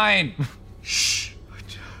like mine. Shh.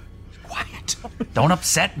 Quiet. Don't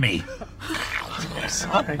upset me.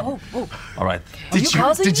 Sorry. Oh, All right. Did you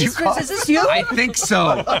cause Is this you? I think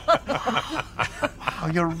so. Oh,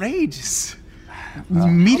 your rage is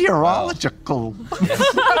meteorological.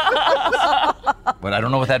 But I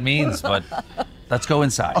don't know what that means, but let's go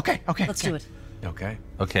inside. Okay. Let's do it. Okay.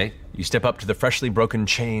 Okay. You step up to the freshly broken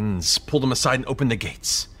chains, pull them aside, and open the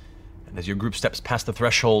gates. And as your group steps past the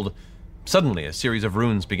threshold, suddenly a series of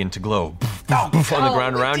runes begin to glow on the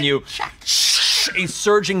ground around you. A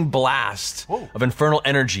surging blast of infernal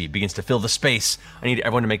energy begins to fill the space. I need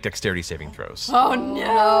everyone to make dexterity saving throws. Oh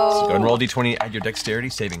no! So go and roll d20, add your dexterity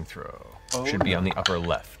saving throw. Should be on the upper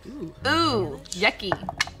left. Ooh, yucky.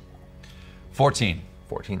 14.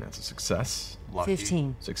 14, that's a success.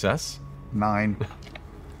 15. Success. 9.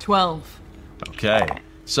 12. Okay.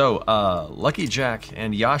 So, Lucky Jack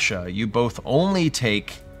and Yasha, you both only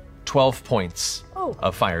take 12 points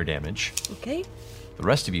of fire damage. Okay. The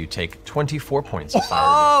rest of you take 24 points of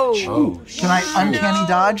fire damage. Can I uncanny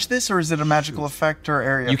dodge this, or is it a magical effect or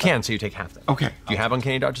area? You effect? can, so you take half that. Okay. Do you have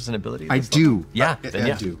uncanny dodge as an ability? I This do. level? Yeah, then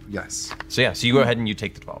yeah. I do. Yes. So you go ahead and you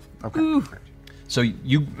take the 12. Okay. So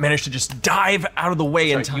you manage to just dive out of the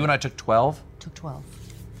way in time. You and I took 12? Took 12.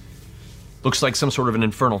 Looks like some sort of an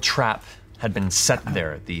infernal trap had been set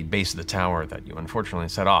there at the base of the tower that you unfortunately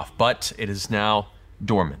set off, but it is now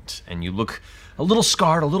dormant, and you look a little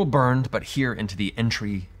scarred, a little burned, but here into the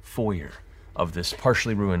entry foyer of this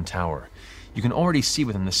partially ruined tower. You can already see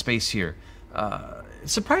within the space here,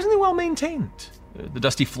 it's surprisingly well maintained. The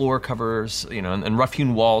dusty floor covers, and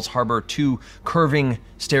rough-hewn walls harbor 2 curving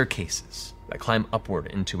staircases that climb upward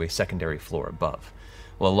into a secondary floor above.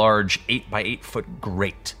 while a large 8 by 8 foot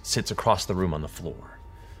grate sits across the room on the floor.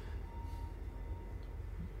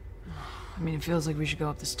 I mean, it feels like we should go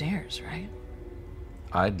up the stairs, right?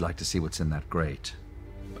 I'd like to see what's in that grate.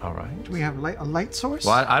 All right. Do we have a light source?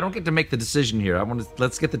 Well, I don't get to make the decision here. I want to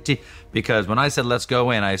let's get the tea because when I said let's go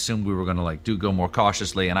in, I assumed we were going to go more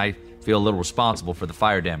cautiously, and I feel a little responsible for the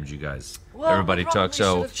fire damage you guys everybody took.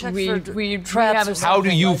 So We traps have or how do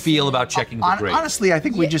something you like feel that. about checking the grate? Honestly, I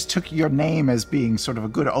think we just took your name as being sort of a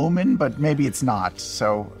good omen, but maybe it's not.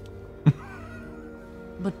 So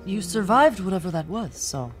But you survived whatever that was,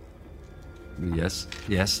 so. Yes,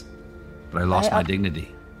 but I lost my dignity.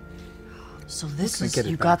 So this gonna is get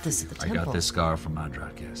it you back got for this you. at the I temple. got this scar from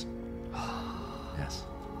Madrak, yes. Yes.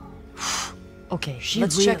 Okay, She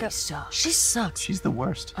let's really check out. sucks. She sucks. she's the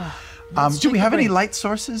worst. Let's Do we check have the any grate. light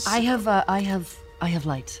sources? I have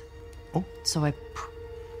light. Oh. So I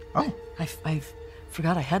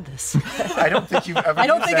forgot I had this. I don't think you've ever. I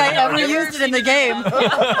don't used think that I in our ever game. used it in the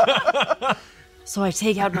game. So I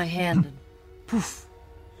take out my hand and poof,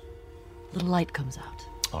 little light comes out.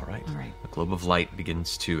 All right. All right. A globe of light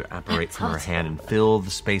begins to apparate from her hand and fill the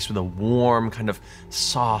space with a warm, kind of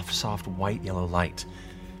soft white yellow light.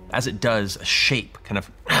 As it does, a shape kind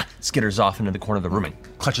of skitters off into the corner of the room and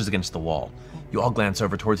clutches against the wall. You all glance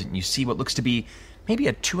over towards it and you see what looks to be maybe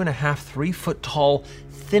a 2.5, 3 foot tall,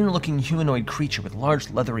 thin-looking humanoid creature with large,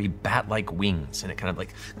 leathery, bat-like wings. And it kind of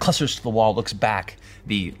clusters to the wall, looks back,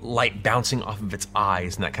 the light bouncing off of its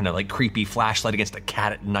eyes, and that kind of creepy flashlight against a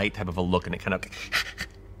cat at night type of a look, and it kind of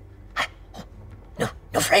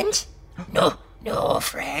No friends? No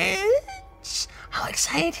friends? How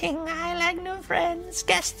exciting. I like new friends.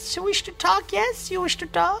 Guests who wish to talk, yes? You wish to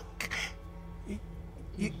talk?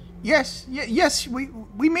 Yes.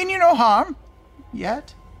 We mean you no harm.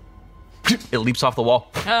 Yet. It leaps off the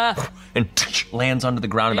wall and lands onto the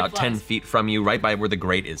ground about 10 feet from you, right by where the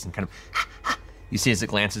grate is, and kind of you see as it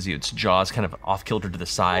glances at you, its jaws kind of off kilter to the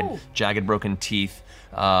side, jagged, broken teeth.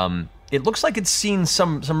 It looks like it's seen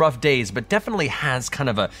some rough days, but definitely has kind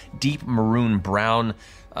of a deep maroon brown,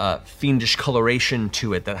 fiendish coloration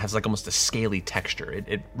to it that has almost a scaly texture.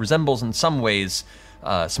 It resembles in some ways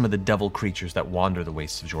some of the devil creatures that wander the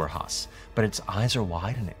wastes of Jorhas. But its eyes are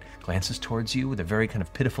wide and it glances towards you with a very kind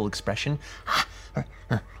of pitiful expression.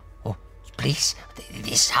 Oh, please,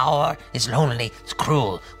 this hour is lonely. It's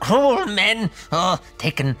cruel. Cruel men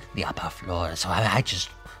taken the upper floor. So I just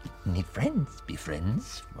need friends. Be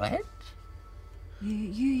friends, right?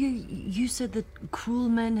 You said that cruel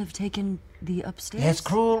men have taken the upstairs? Yes,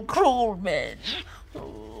 cruel men.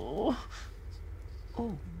 Oh.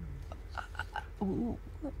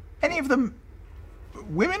 Any of them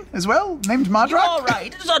women as well, named Madrak? You're all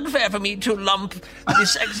right. It's unfair for me to lump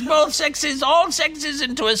both sexes, all sexes,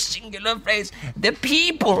 into a singular phrase. The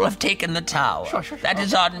people have taken the tower. Sure. That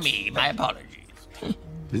is on me. My apologies.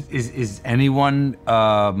 Is anyone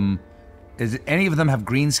is any of them have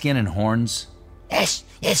green skin and horns?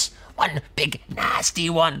 Yes. One big nasty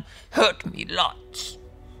one hurt me lots.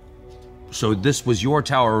 So this was your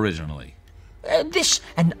tower originally. This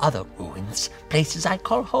and other ruins, places I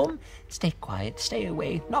call home. Stay quiet, stay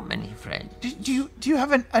away. Not many friends. Do you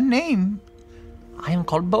have a name? I am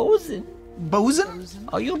called Bosun. Bosun?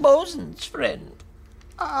 Are you Bosun's friend?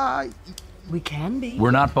 We can be.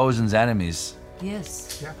 We're not Bosun's enemies.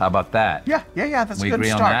 Yes. How about that? Yeah. That's We a good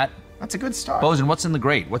agree on start. that? That's a good start. Bosun, what's in the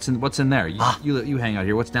grate? What's in there? You hang out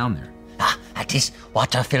here. What's down there? At this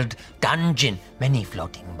water-filled dungeon, many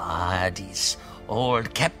floating bodies,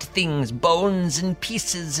 old kept things, bones and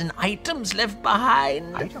pieces and items left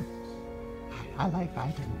behind. Item. I like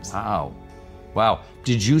items. Wow.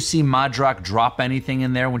 Did you see Madrak drop anything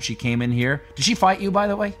in there when she came in here? Did she fight you, by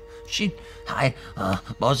the way?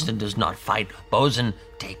 Bosun does not fight. Bosun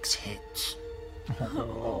takes hits.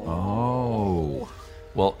 Oh.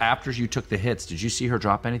 Well, after you took the hits, did you see her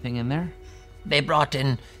drop anything in there? They brought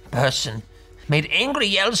in person, made angry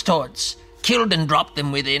yells towards, killed and dropped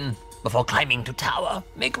them within before climbing to tower.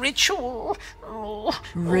 Make ritual.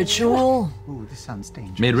 Ritual? Ooh, this sounds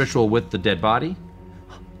dangerous. Made ritual with the dead body?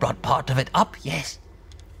 Brought part of it up, yes.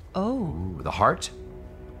 Oh. Ooh, the heart?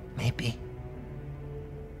 Maybe.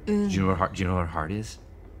 Do you know what heart is?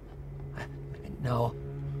 No.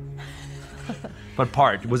 What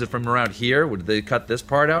part? Was it from around here? Would they cut this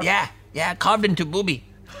part out? Yeah, carved into booby.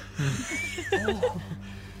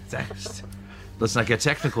 Let's not get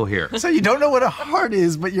technical here. So you don't know what a heart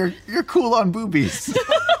is, but you're cool on boobies.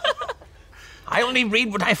 I only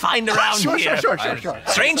read what I find around Sure. here.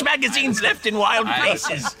 Strange magazines left in wild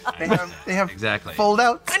places. They have Exactly. fold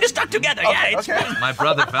out. Kind of stuck together, yeah. It's, My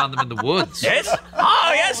brother found them in the woods. Yes?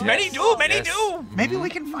 Oh, yes, many do. Maybe we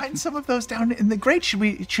can find some of those down in the grate. Should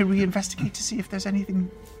we investigate to see if there's anything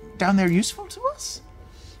down there useful to us?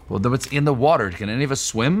 Well, though it's in the water. Can any of us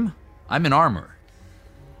swim? I'm in armor.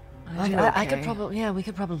 I could probably, yeah, we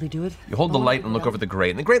could probably do it. You hold the light and look over the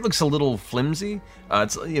grate, and the grate looks a little flimsy.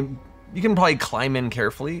 You can probably climb in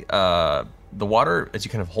carefully. The water, as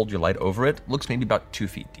you kind of hold your light over it, looks maybe about 2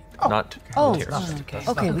 feet deep. Not terribly.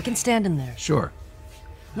 Okay, we can stand in there. Sure.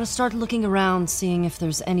 I'm gonna start looking around, seeing if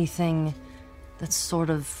there's anything that sort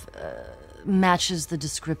of matches the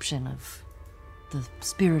description of the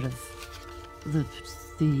spirit of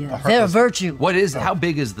their virtue. What is? How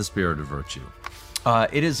big is the spirit of virtue?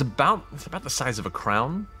 It is about the size of a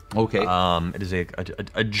crown. Okay. It is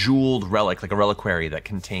a jeweled relic, like a reliquary that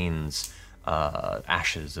contains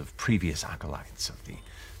ashes of previous acolytes of the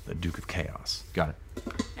Duke of Chaos. Got it.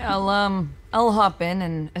 I'll hop in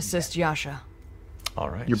and assist Yasha. All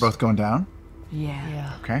right. You're both going down?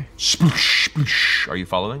 Yeah. Okay. Sploosh, sploosh. Are you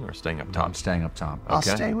following or staying up top? I'm staying up top. I'll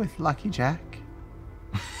Okay. stay with Lucky Jack.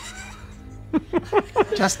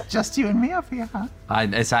 just you and me up here, huh? I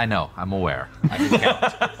know. I'm aware. I can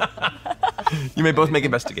count. You may both make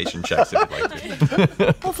investigation checks if you'd like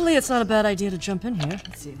to. Hopefully, it's not a bad idea to jump in here.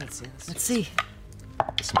 Let's Let's see.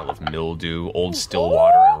 The smell of mildew, old still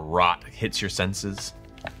water, and rot hits your senses.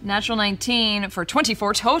 Natural 19 for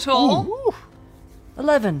 24 total.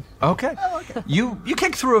 11. Okay. You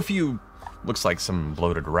kick through a few, looks like some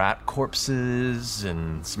bloated rat corpses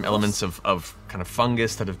and some elements of kind of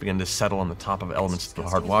fungus that have begun to settle on the top of elements of the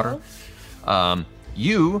hard water.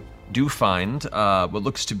 You do find what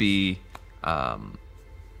looks to be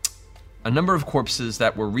a number of corpses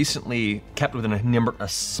that were recently kept within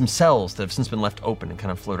some cells that have since been left open and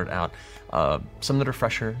kind of floated out. Some that are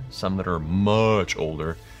fresher, some that are much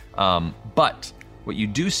older. But what you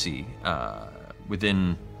do see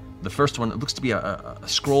within the first one, it looks to be a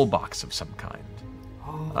scroll box of some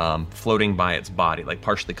kind, floating by its body, like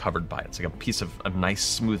partially covered by it. It's like a piece of nice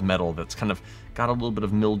smooth metal that's kind of got a little bit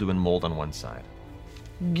of mildew and mold on one side.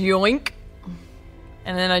 Yoink.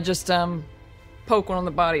 And then I just poke one of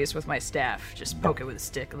the bodies with my staff. Just poke it with a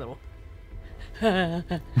stick a little.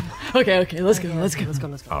 Okay, let's go.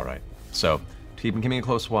 All right. So, keeping a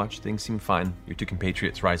close watch, things seem fine. Your two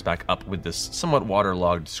compatriots rise back up with this somewhat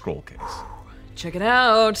waterlogged scroll case. Check it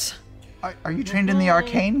out. Are you trained in the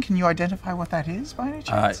arcane? Can you identify what that is by any I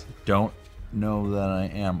chance? don't know that I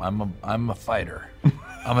am. I'm a fighter.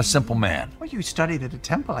 I'm a simple man. Well, you studied at a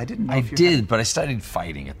temple. I didn't know I if you did, but I studied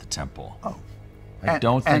fighting at the temple. Oh. I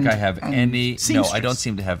don't think I have and any. No, seamstress. I don't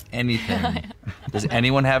seem to have anything. Does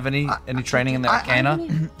anyone have any training in the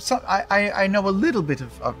Arcana? I know a little bit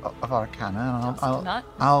of Arcana, and Not?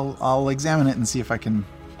 I'll examine it and see if I can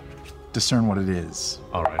discern what it is.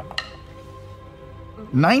 All right.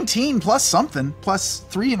 19 plus something, plus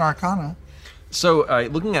 3 in Arcana. So,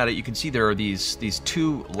 looking at it, you can see there are these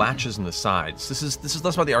two latches in the sides. This is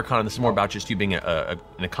less about the Arcana. This is more about just you being an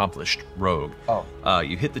accomplished rogue. Oh.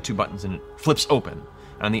 You hit the two buttons and it flips open.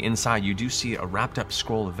 And on the inside, you do see a wrapped-up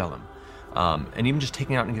scroll of vellum. And even just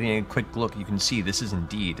taking out and getting a quick look, you can see this is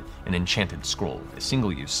indeed an enchanted scroll, a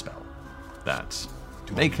single-use spell that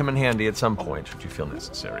may come in handy at some point should you feel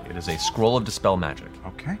necessary. It is a scroll of dispel magic.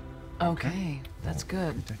 Okay. Okay, that's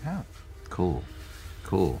good. To have. Cool.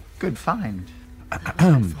 Good find.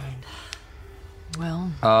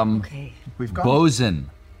 Well, Okay. We've got. Bosun.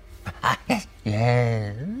 Yes.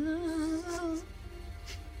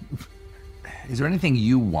 Is there anything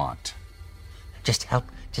you want? Just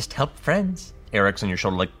help friends. Eric's on your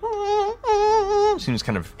shoulder, like, seems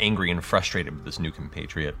kind of angry and frustrated with this new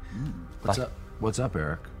compatriot. What's up,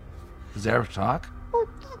 Eric? Does Eric talk? You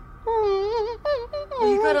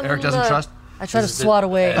got a Eric little, doesn't trust. I try to swat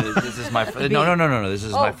away. This is my no. This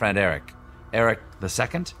is my friend Eric. Eric the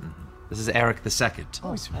second. This is Eric the second.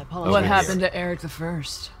 I apologize. what happened to Eric the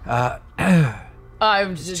First? I'm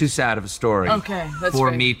It's just too sad of a story. Okay, that's for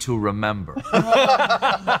fair. me to remember.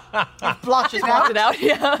 Blocked it out. it out.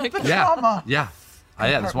 Yeah. Yeah.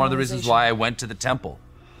 Yeah, that's one of the reasons why I went to the temple,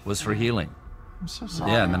 was for healing. I'm so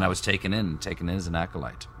sorry. Yeah, and then I was taken in as an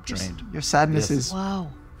acolyte, trained. Your sadness is Wow.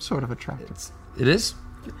 sort of attractive. It is.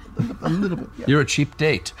 A little bit. Yeah. You're a cheap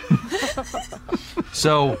date.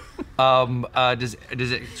 So, does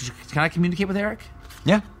it? Can I communicate with Eric?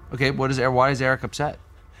 Yeah. Okay. Why is Eric upset?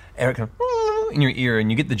 Eric kind of in your ear, and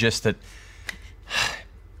you get the gist that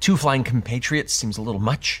two flying compatriots seems a little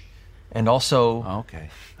much. And also, Okay.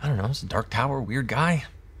 I don't know, it's a dark tower, weird guy.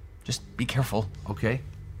 Just be careful. Okay.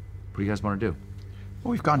 What do you guys want to do?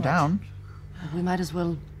 Well, we've gone down. We might as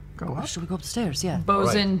well Go up. Should we go upstairs? Yeah.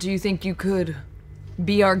 Bosun, do you think you could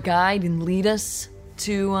be our guide and lead us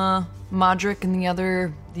to Modric and the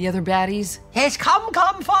other baddies? Yes, come,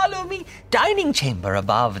 follow me. Dining chamber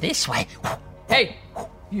above, this way. Hey,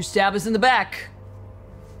 you stab us in the back.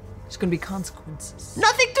 There's gonna be consequences.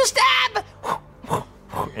 Nothing to stab!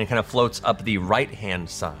 And it kind of floats up the right-hand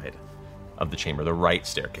side of the chamber, the right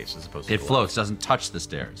staircase as opposed to It the floats, doesn't touch the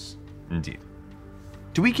stairs. left. Indeed.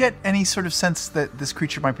 Do we get any sort of sense that this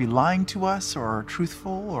creature might be lying to us or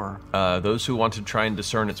truthful or? Those who want to try and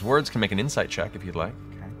discern its words can make an insight check if you'd like.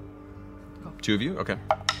 Okay. Two of you? Okay.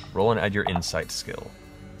 Roll and add your insight skill.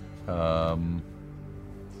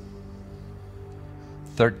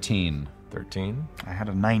 13. 13. I had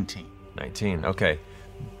a 19. 19. Okay.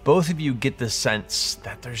 Both of you get the sense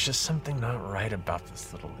that there's just something not right about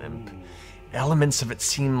this little imp. Elements of it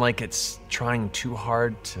seem like it's trying too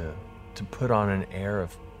hard to put on an air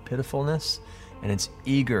of pitifulness, and it's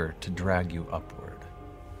eager to drag you upward.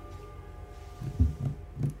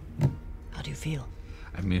 How do you feel?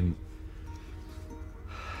 I mean,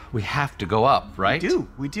 we have to go up, right?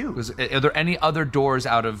 We do. Are there any other doors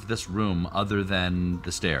out of this room other than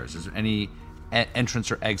the stairs? Is there any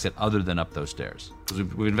entrance or exit other than up those stairs?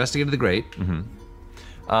 Because we've investigated the grate.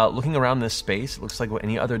 Looking around this space, it looks like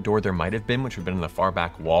any other door there might have been, which would have been in the far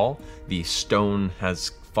back wall. The stone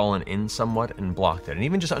has fallen in somewhat and blocked it. And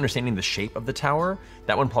even just understanding the shape of the tower,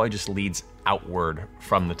 that one probably just leads outward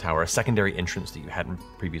from the tower, a secondary entrance that you hadn't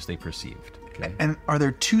previously perceived. Okay. And are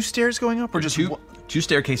there two stairs going up or just Two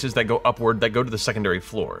staircases that go upward that go to the secondary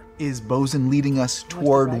floor. Is Bosun leading us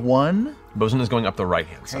toward one? Bosun is going up the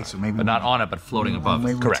right-hand Okay, side. so maybe But not on it, but floating above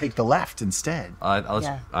maybe it. we Correct. take the left instead.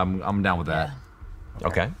 Yeah. I'm down with that.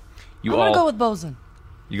 Okay. You I'm all gonna go with Bosun.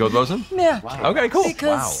 You go with Bosun? Yeah. Okay, cool.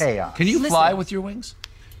 Because Chaos. Can you Listen. fly with your wings?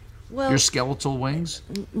 well, Your skeletal wings?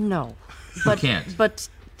 no, but can't. But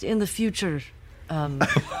in the future,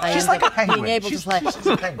 I She's end like a up penguin. being able She's to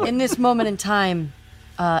fly. a penguin. In this moment in time,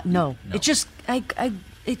 no. It just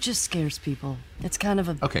it just scares people. It's kind of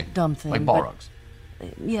a Okay. dumb thing. Like but- Balrogs.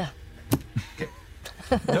 Yeah.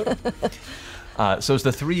 So as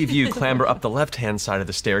the three of you clamber up the left-hand side of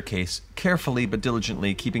the staircase, carefully but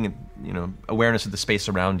diligently, keeping awareness of the space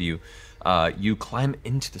around you, you climb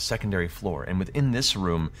into the secondary floor. And within this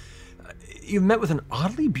room, you've met with an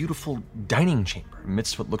oddly beautiful dining chamber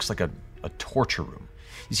amidst what looks like a torture room.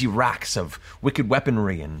 You see racks of wicked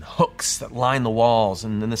weaponry and hooks that line the walls,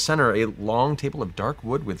 and in the center, a long table of dark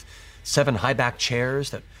wood with 7 high-backed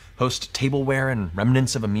chairs that host tableware and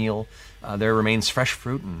remnants of a meal. There remains fresh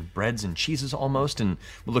fruit and breads and cheeses almost, and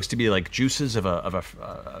what looks to be like juices of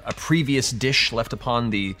a previous dish left upon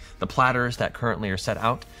the platters that currently are set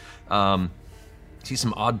out. You see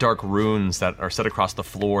some odd dark runes that are set across the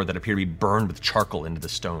floor that appear to be burned with charcoal into the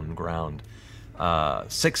stone ground.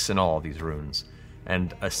 6 in all, these runes.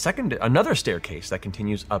 And another staircase that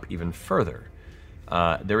continues up even further.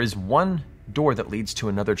 There is one door that leads to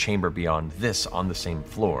another chamber beyond this on the same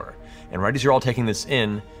floor. And right as you're all taking this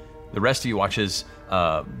in, the rest of you watches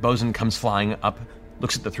Bosun comes flying up,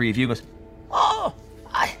 looks at the three of you, goes, Oh,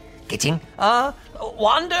 getting,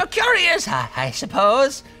 wonder curious, I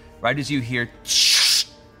suppose. right as you hear,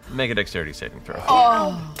 make a dexterity saving throw.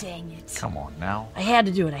 Oh, dang it. Come on now. I had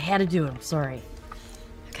to do it. I'm sorry.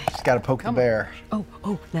 Just gotta poke the bear. Oh,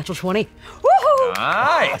 natural 20. Woohoo!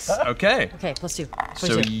 Nice. Okay. Okay, +2. So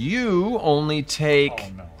 22. you only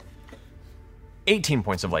take 18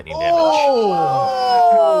 points of lightning damage.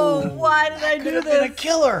 Oh, why did I do Been a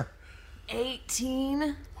killer.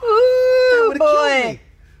 18. Oh, boy.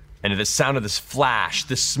 And at the sound of this flash,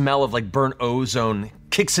 the smell of like burnt ozone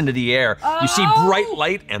kicks into the air. You see bright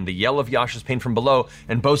light and the yell of Yasha's pain from below,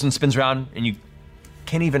 and Bosun spins around, and you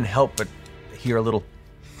can't even help but hear a little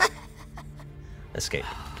escape.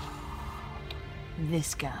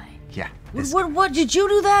 This guy. Yeah. What, did you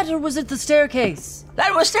do that, or was it the staircase?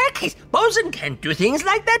 That was staircase. Bosun can't do things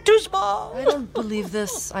like that, too small. I don't believe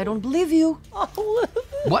this. I don't believe you.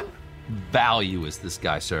 What value is this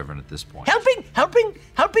guy serving at this point?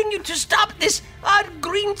 Helping you to stop this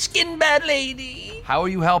green-skinned bad lady. How are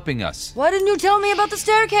you helping us? Why didn't you tell me about the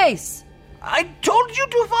staircase? I told you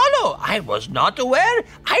to follow. I was not aware.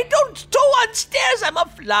 I don't go on stairs. I'm a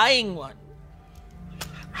flying one.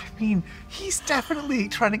 I mean, he's definitely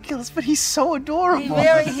trying to kill us, but he's so adorable.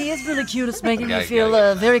 He is really cute. It's making me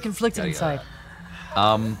feel very conflicted inside.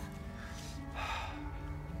 Okay.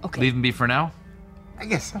 Leave him be for now? I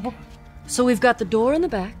guess so. So we've got the door in the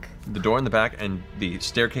back. The door in the back and the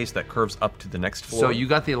staircase that curves up to the next floor. So you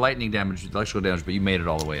got the lightning damage, the electrical damage, but you made it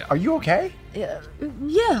all the way up. Are you okay? Yeah,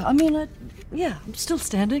 I mean, yeah, I'm still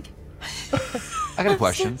standing. I got a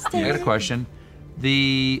question. I got a question.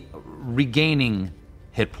 The regaining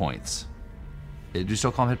hit points. Do you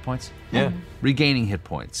still call them hit points? Yeah. Regaining hit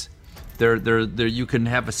points. They're you can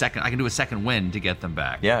have a second. I can do a second win to get them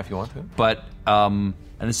back. Yeah, if you want to. But and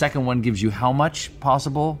the second one gives you how much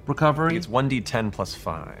possible recovery? It's 1d10 plus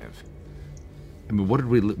 5. I mean, what did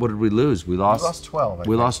we lose? We lost 12.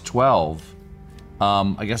 We lost 12.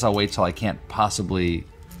 I guess I'll wait till I can't possibly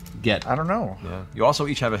get. I don't know. Yeah. You also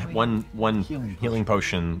each have one healing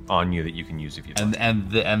potion on you that you can use if you want.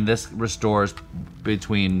 And this restores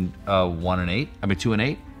between 1 and 8. I mean 2 and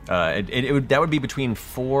 8. That would be between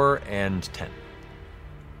 4 and 10.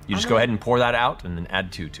 You just go ahead and pour that out and then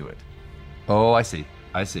add 2 to it. Oh, I see.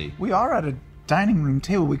 We are at a dining room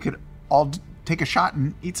table. We could all take a shot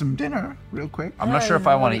and eat some dinner real quick. I'm not sure if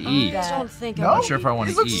I want to eat. I don't think No? I'm not sure if I want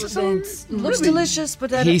to eat. It looks delicious,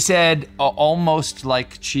 but He said almost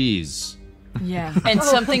like cheese, Yeah. And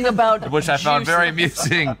something about which I found very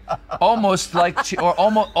amusing. Almost like or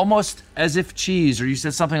almost as if cheese, or you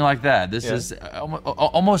said something like that. This is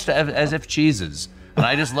almost as if cheeses. And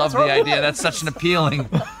I just love the idea. That's such an appealing.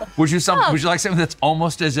 Would you like something that's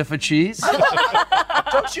almost as if a cheese?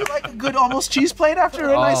 Don't you like a good almost cheese plate after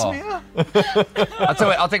a nice meal? I'll tell you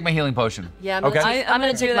what, I'll take my healing potion. Yeah, I'm Okay. I'm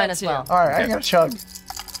gonna take do mine that as too. well. All right, I'm gonna chug.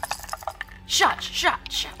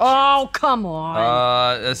 shot. Oh, come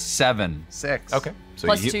on. 7. 6. Okay. So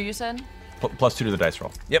Plus 2, you said? Plus 2 to the dice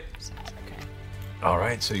roll. Yep. Okay. All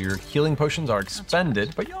right, so your healing potions are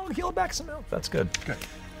expended, but you'll heal back some health. That's good. Good.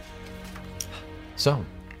 So,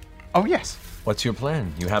 Oh yes. what's your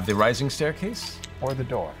plan? You have the rising staircase Or the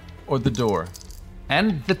door. or the door?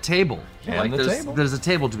 And the table. And the table. There's a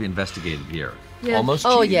table to be investigated here. Almost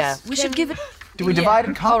Oh cheese. yeah. We should give it. Do we divide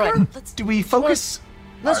and conquer? All right, Do we focus?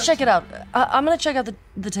 Let's check it out. I'm gonna check out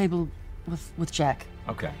the table with Jack.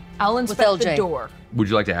 Okay. I'll inspect the LJ. door. Would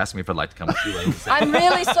you like to ask me if I'd like to come with you? I'm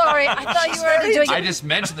really sorry. I thought you were already doing I it. just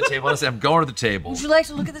mentioned the table. I said I'm going to the table. Would you like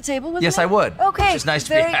to look at the table with Yes, me? I would. Okay. It's just nice to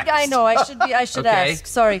very, be asked. I know. I should Okay. ask.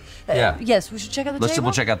 Sorry. Yeah. Yes, we should check out the We'll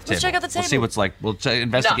table. check out the table. Let's check out the table. We'll see what's like. We'll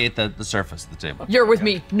investigate the surface of the table. You're with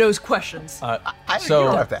me. Knows questions. You So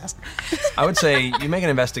don't have to ask. I would say you make an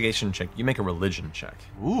investigation check. You make a religion check.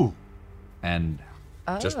 Ooh. And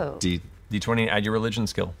just Oh. D20, add your religion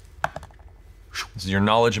skill. This is your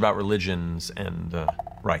knowledge about religions and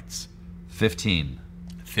rites. 15.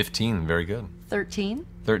 15, very good. 13.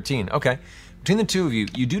 13, okay. Between the two of you,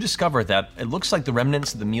 you do discover that it looks like the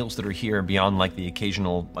remnants of the meals that are here, beyond like the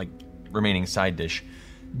occasional like remaining side dish,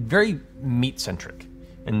 very meat-centric.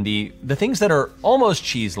 And the things that are almost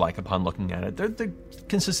cheese-like upon looking at it, the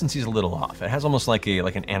consistency's a little off. It has almost like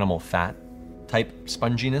an animal fat type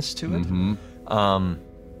sponginess to it.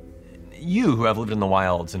 You, who have lived in the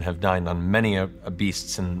wilds and have dined on many a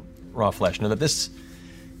beasts and raw flesh, know that this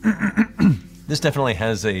this definitely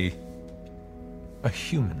has a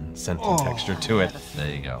human scent and texture to it.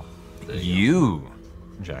 There you go. You,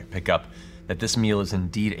 Jack, pick up that this meal is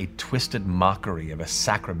indeed a twisted mockery of a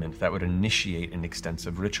sacrament that would initiate an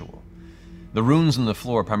extensive ritual. The runes on the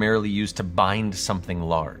floor are primarily used to bind something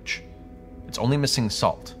large. It's only missing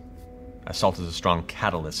salt, as salt is a strong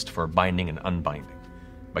catalyst for binding and unbinding.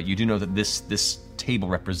 But you do know that this table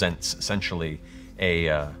represents essentially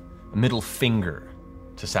a middle finger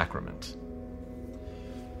to sacrament.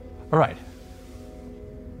 All right.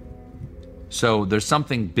 So there's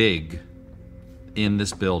something big in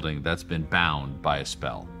this building that's been bound by a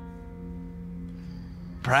spell.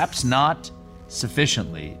 Perhaps not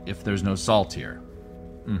sufficiently if there's no salt here.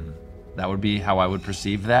 That would be how I would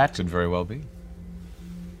perceive that. Could very well be.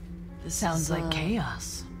 This sounds like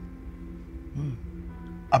chaos.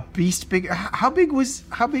 A beast big. How big is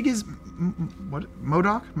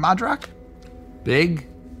Madrak? Big,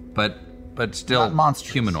 but still Not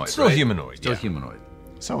monstrous. humanoid. Still right? humanoid, Still yeah. humanoid.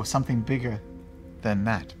 So something bigger than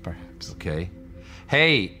that, perhaps. Okay.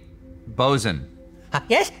 Hey, Bosun.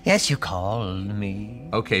 Yes, you called me.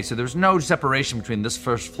 Okay, so there's no separation between this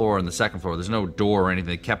first floor and the second floor. There's no door or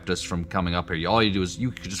anything that kept us from coming up here. All you do is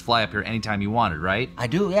you could just fly up here anytime you wanted, right? I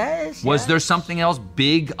do, yes. Was there something else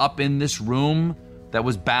big up in this room that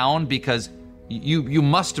was bound? Because you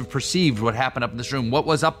must have perceived what happened up in this room. What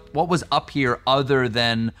was up here other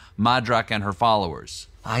than Madrak and her followers?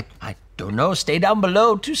 I don't know. Stay down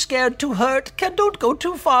below. Too scared, too hurt. Don't go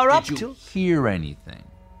too far up. Did you hear anything?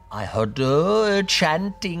 I heard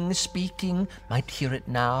chanting, speaking. Might hear it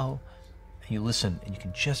now. And you listen, and you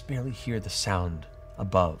can just barely hear the sound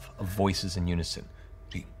above of voices in unison.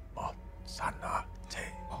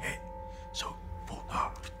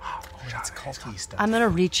 It's culty stuff. I'm gonna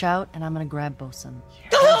reach out and I'm gonna grab Bosun.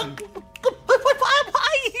 Why?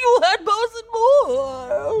 You heard Bosun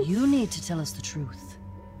sure. You need to tell us the truth.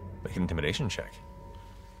 Make an intimidation check.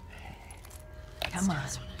 Come on.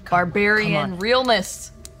 Barbarian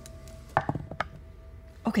realness.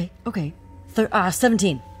 Okay.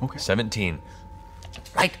 17. Okay. 17.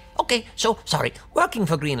 Right, okay, so, sorry, working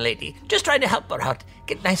for Green Lady, just trying to help her out,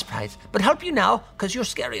 get nice prize, but help you now, because you're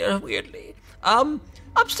scarier, weirdly.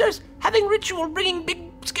 Upstairs, having ritual, bringing big,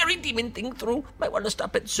 scary demon thing through, might want to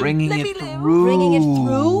stop it soon. Bringing Let it me live. through. Bringing it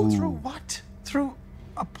through? Through what? Through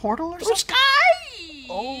a portal or Through something? sky!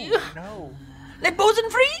 Oh, no. Let Bosun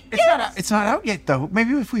free? It's not out yet, though.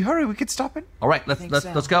 Maybe if we hurry, we could stop it. All right, let's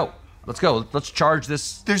go. Let's go. Let's charge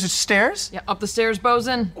this. There's a stairs? Yeah, up the stairs,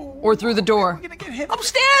 Bosun, or through the door. We're gonna get hit.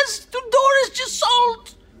 Upstairs! The door is just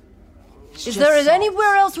salt! Is there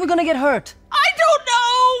anywhere else we're gonna get hurt? I don't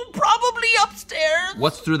know! Probably upstairs.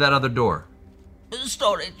 What's through that other door?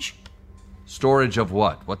 Storage. Storage of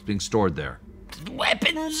what? What's being stored there?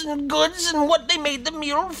 Weapons and goods and what they made the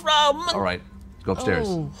mule from. All right, let's go upstairs.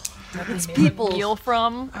 It's people. Meal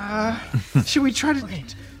from? Should we try to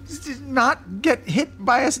not get hit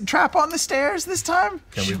by a trap on the stairs this time?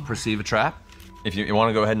 Can we perceive a trap? If you want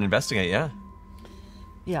to go ahead and investigate, yeah.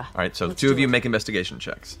 Yeah. All right, so Let's two do of you it. make investigation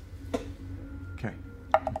checks. Okay.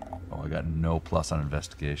 Oh, I got no plus on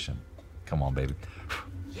investigation. Come on, baby.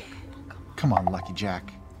 Come on, Lucky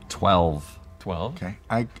Jack. 12. 12. Okay.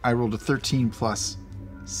 I rolled a 13 plus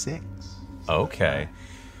 6. Okay.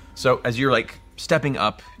 So as you're like stepping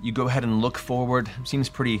up, you go ahead and look forward. Seems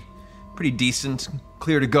pretty decent,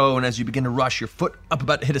 clear to go. And as you begin to rush, your foot up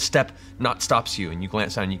about to hit a step, not stops you, and you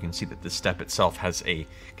glance down and you can see that the step itself has a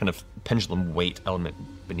kind of pendulum weight element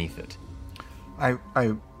beneath it. I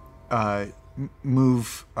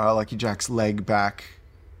move Lucky Jack's leg back,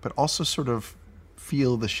 but also sort of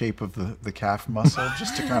feel the shape of the calf muscle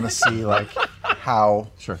just to kind of see like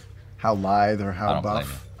how lithe or how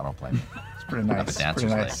buff. I don't blame you. It's pretty nice. dancer's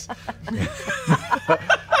Pretty nice.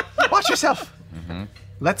 Watch yourself. Mm-hmm.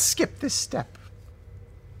 Let's skip this step,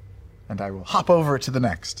 and I will hop over to the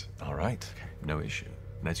next. All right, no issue.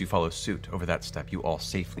 And as you follow suit over that step, you all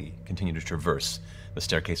safely continue to traverse the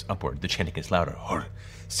staircase upward. The chanting is louder.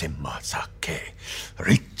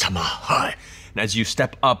 And as you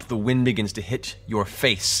step up, the wind begins to hit your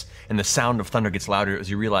face, and the sound of thunder gets louder as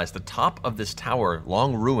you realize the top of this tower,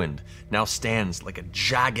 long ruined, now stands like a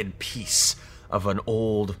jagged piece of an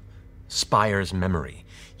old spire's memory.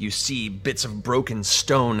 You see bits of broken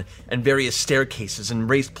stone and various staircases and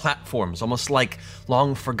raised platforms, almost like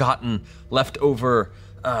long-forgotten, leftover,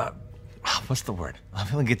 what's the word? I'm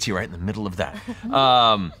gonna get you right in the middle of that.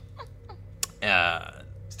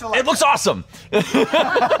 It looks awesome!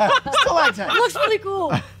 Stalactite. Looks really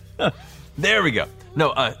cool. There we go. No,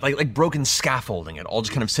 like broken scaffolding. It all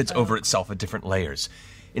just kind of sits over itself at different layers.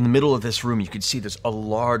 In the middle of this room, you can see there's a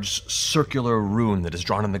large circular rune that is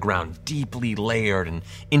drawn in the ground, deeply layered and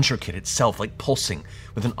intricate itself, like pulsing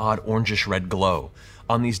with an odd orangish red glow.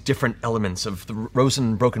 On these different elements of the rose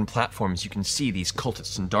and broken platforms, you can see these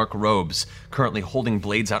cultists in dark robes currently holding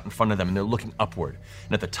blades out in front of them, and they're looking upward.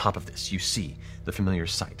 And at the top of this, you see the familiar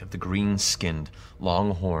sight of the green-skinned,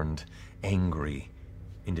 long-horned, angry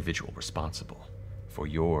individual responsible for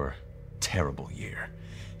your terrible year.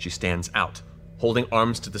 She stands out, holding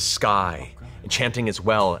arms to the sky, and chanting as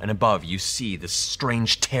well, and above you see this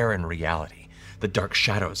strange tear in reality. The dark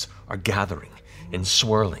shadows are gathering and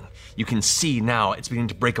swirling. You can see now it's beginning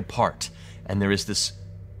to break apart, and there is this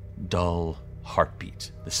dull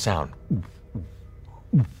heartbeat, the sound.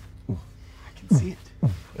 I can see it.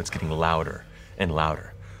 It's getting louder and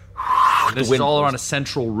louder. This is wind all blows. around a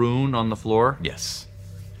central rune on the floor? Yes.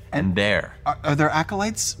 And there, Are there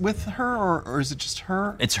acolytes with her, or is it just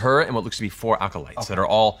her? it's her and what looks to be 4 acolytes that are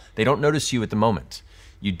all, they don't notice you at the moment.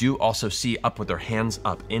 You do also see up with their hands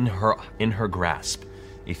up in her grasp,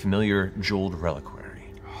 a familiar jeweled reliquary.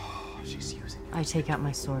 She's using it. I take out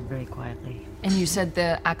my sword very quietly. And you said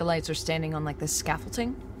the acolytes are standing on like this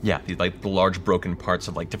scaffolding? Yeah, the large broken parts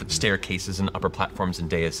of like different staircases and upper platforms and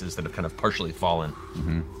daises that have kind of partially fallen.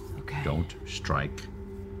 Okay. Don't strike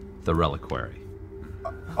the reliquary.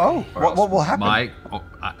 Oh, what will happen?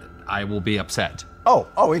 I will be upset.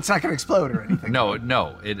 Oh, it's not going to explode or anything. No.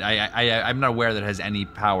 I'm not aware that it has any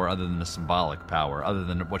power other than a symbolic power, other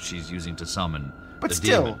than what she's using to summon But the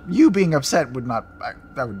still, demon. you being upset would not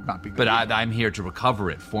be good. But I'm here to recover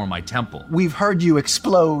it for my temple. We've heard you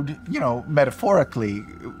explode, metaphorically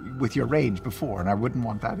with your rage before, and I wouldn't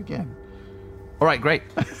want that again. All right, great.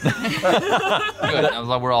 Good. I'm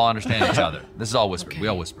glad we're all understanding each other. This is all whispered. We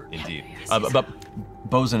all whispered. Indeed. But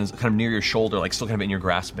Bosun is kind of near your shoulder, like still kind of in your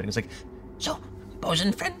grasp, and he's like, So,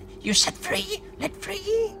 bosun friend, you set free, let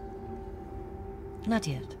free. Not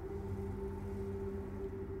yet.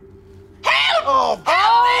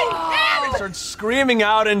 They start screaming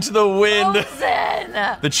out into the wind.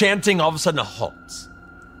 The chanting all of a sudden halts,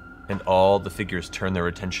 and all the figures turn their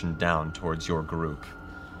attention down towards your group.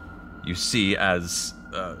 You see as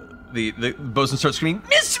the bosun starts screaming,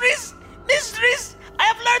 "Mistress! Mistress! I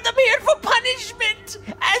have lured them here for punishment,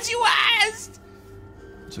 as you asked!"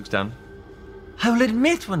 She looks down. "I will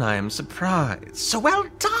admit when I am surprised. So well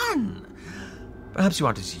done! Perhaps you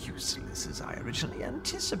aren't as useless as I originally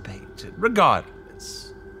anticipated.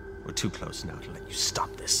 Regardless, we're too close now to let you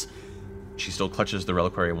stop this." She still clutches the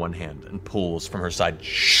reliquary in one hand and pulls from her side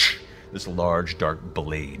this large, dark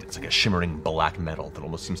blade. It's like a shimmering black metal that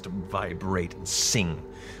almost seems to vibrate and sing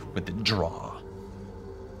with the draw.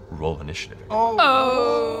 Roll initiative.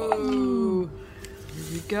 Oh! Here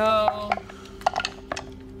we go.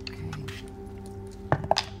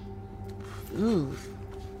 Ooh.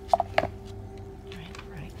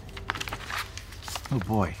 Oh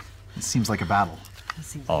boy, it seems like a battle.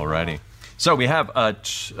 Alrighty. So we have,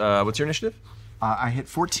 what's your initiative? I hit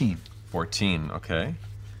 14. 14, okay.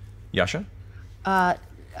 Yasha?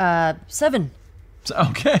 7.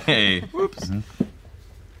 Okay. Whoops.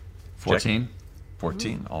 14.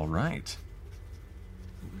 14, all right.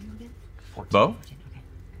 Bo?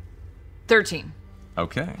 13.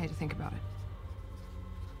 Okay. I had to think about it.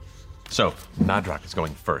 So, Madrak is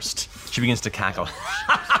going first. She begins to cackle.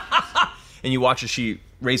 And you watch as she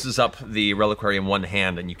raises up the reliquary in one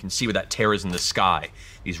hand, and you can see where that tear is in the sky.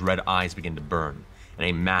 These red eyes begin to burn, and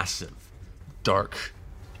a massive, dark,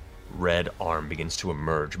 red arm begins to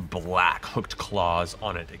emerge. Black, hooked claws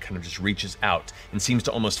on it. It kind of just reaches out and seems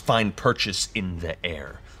to almost find purchase in the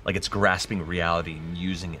air, like it's grasping reality and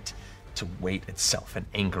using it to weight itself and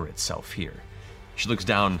anchor itself here. She looks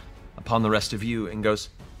down upon the rest of you and goes,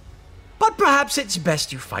 "But perhaps it's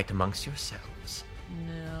best you fight amongst yourselves.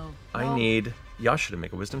 No. I need Yasha to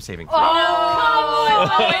make a wisdom saving throw." Oh,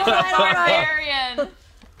 it's always a barbarian.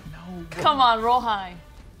 No. Come on, roll high.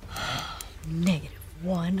 -1.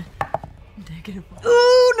 -1.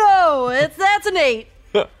 Ooh, no! That's an 8.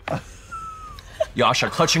 Yasha,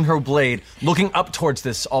 clutching her blade, looking up towards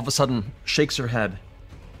this, all of a sudden shakes her head,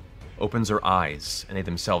 opens her eyes, and they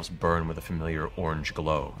themselves burn with a familiar orange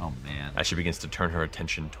glow. Oh, man. As she begins to turn her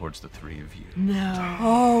attention towards the three of you. No.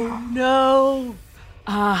 Oh, no.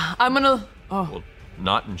 I'm gonna... Oh, Well,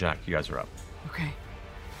 Not and Jack, you guys are up. okay.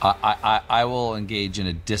 I will engage in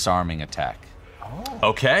a disarming attack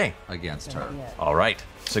Okay. against her. All right.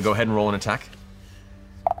 So go ahead and roll an attack.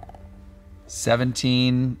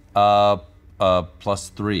 17 plus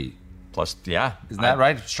 3. Plus, yeah. Isn't that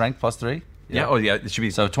right? Strength plus 3? Yeah. Oh, yeah. It should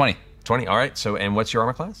be So 20. 20. All right. So, and what's your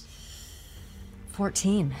armor class?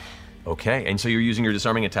 14. Okay. And so you're using your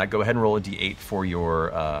disarming attack. Go ahead and roll a d8 for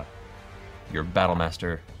your battle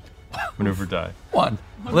master maneuver die. 1.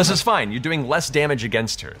 Well, this is fine. You're doing less damage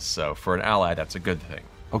against her. So for an ally, that's a good thing.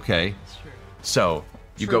 Okay. So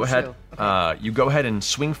you True, go ahead. true. Okay. You go ahead and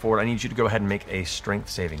swing forward. I need you to go ahead and make a strength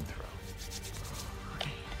saving throw.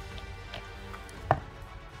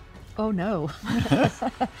 Oh, no.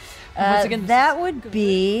 Once again, That would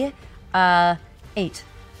be 8.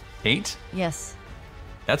 8. Yes.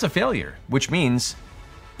 That's a failure, which means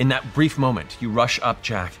in that brief moment, you rush up,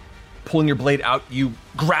 Jack, pulling your blade out, you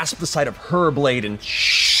grasp the side of her blade and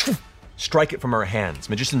strike it from her hands.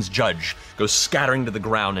 Magician's Judge goes scattering to the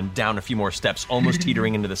ground and down a few more steps, almost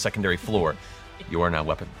teetering into the secondary floor. You are now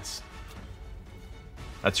weaponless.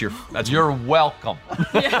 You're welcome.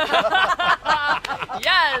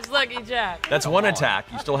 Yes, Lucky Jack. That's one attack.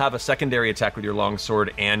 You still have a secondary attack with your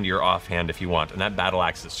longsword and your offhand if you want, and that battle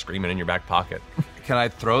axe is screaming in your back pocket. Can I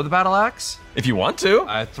throw the battle axe? If you want to.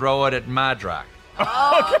 I throw it at Madrak.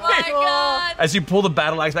 Oh my god. As you pull the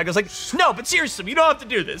battle axe back, it's like, no, but seriously, you don't have to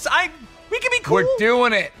do this. We can be cool. We're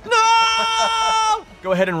doing it. No!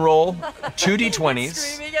 Go ahead and roll 2 d20s,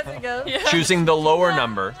 Screaming as it goes. choosing the lower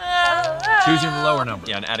number. Choosing the lower number.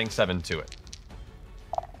 Yeah, and adding 7 to it.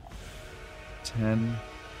 10,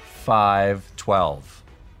 5, 12.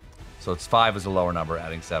 So it's 5 is the lower number,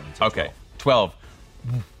 adding 7 to Okay, 12.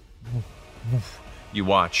 You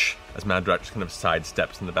watch as Madrak just kind of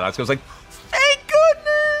sidesteps in the battle axe, goes like, thank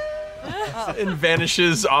goodness! And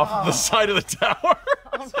vanishes off the side of the tower.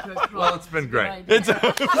 Well, it's been great. It's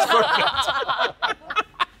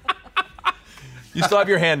You still have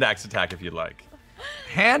your hand axe attack if you'd like.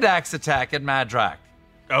 Hand axe attack at Madrak.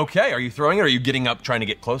 Okay, are you throwing it or are you getting up trying to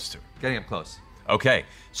get close to it? Getting up close. Okay,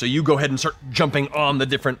 so you go ahead and start jumping on the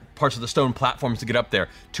different parts of the stone platforms to get up there.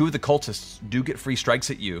 2 of the cultists do get free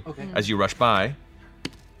strikes at you as you rush by.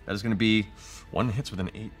 That is going to be one hits with an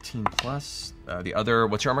 18 plus. The other,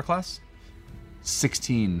 what's your armor class?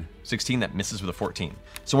 16. 16, that misses with a 14.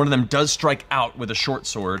 So one of them does strike out with a short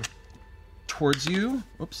sword towards you.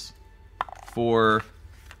 Whoops. For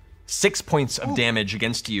 6 points of damage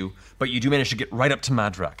against you, but you do manage to get right up to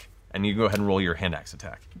Madrak. And you go ahead and roll your hand axe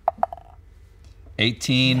attack.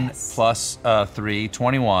 18 plus 3,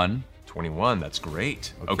 21. 21, that's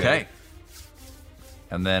great. Okay.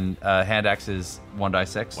 And then hand axe is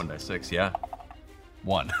 1d6. 1d6, yeah.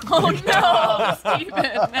 1. Oh no, Steven,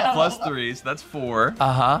 no. Plus 3, so that's 4.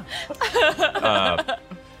 Uh-huh.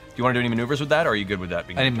 Do you want to do any maneuvers with that, or are you good with that?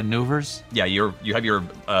 Any maneuvers? Yeah, you have your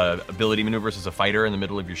ability maneuvers as a fighter in the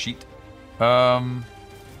middle of your sheet.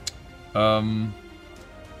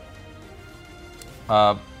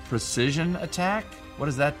 Precision attack? What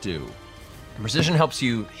does that do? Precision helps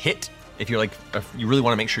you hit if you really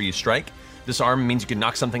want to make sure you strike. Disarm means you can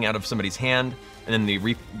knock something out of somebody's hand, and then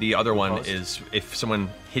the other one is if someone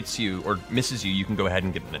hits you or misses you, you can go ahead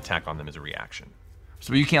and get an attack on them as a reaction.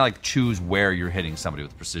 So you can't like choose where you're hitting somebody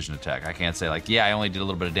with precision attack. I can't say like, yeah, I only did a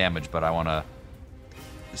little bit of damage, but I want to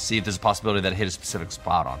see if there's a possibility that I hit a specific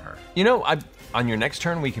spot on her. You know, on your next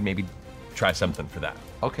turn, we can maybe try something for that.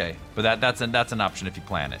 Okay, but that's an option if you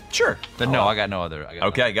plan it. Sure. Then no, I got no other.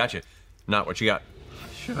 Okay, I got you. Not what you got.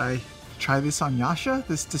 Should I try this on Yasha?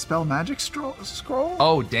 This Dispel Magic scroll?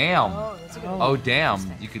 Oh damn! That's a good one. Oh damn!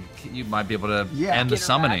 You might be able to end the Get her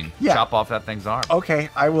summoning. back. Yeah. Chop off that thing's arm. Okay,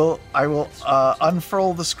 I will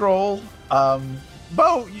unfurl the scroll.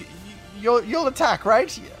 Bo, you'll attack,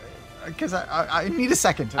 right? Because I need a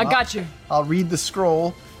second. I got you. I'll read the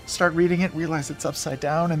scroll, start reading it, realize it's upside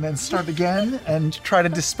down, and then start again and try to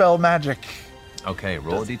dispel magic. Okay,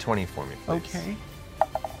 roll a d20 for me, please. Okay.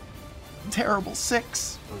 Terrible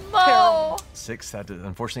 6. No. 6, that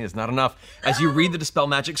unfortunately is not enough. As you read the Dispel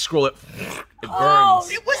Magic scroll, it burns.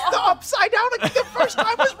 It was the upside down. The first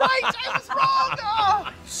time was right. I was wrong.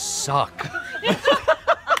 Ah. Suck.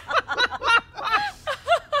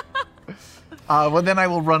 Well, then I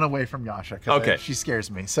will run away from Yasha because Okay. she scares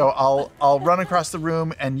me. So I'll run across the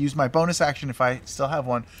room and use my bonus action if I still have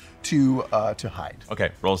one to hide.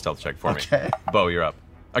 Okay, roll a stealth check for me. Okay. Bo, you're up.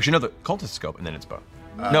 Actually, no, the cultist scope, and then it's Bo.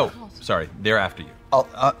 No, sorry, they're after you.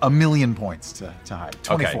 A million points to hide.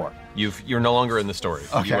 24. Okay, you're no longer in the story.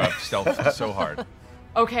 Okay. You have stealth so hard.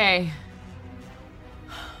 Okay.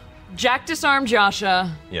 Jack disarmed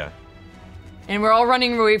Yasha, Yeah. and we're all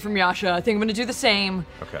running away from Yasha. I think I'm gonna do the same.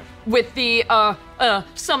 Okay. With the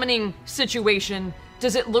summoning situation,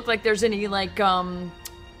 does it look like there's any like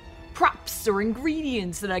props or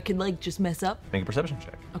ingredients that I can like just mess up? Make a perception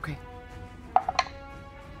check. Okay.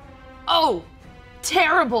 Oh,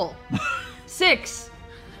 terrible. 6.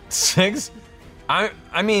 6?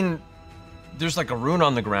 I mean, there's like a rune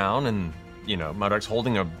on the ground, and Madrak's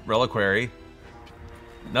holding a reliquary.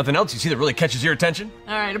 Nothing else you see that really catches your attention?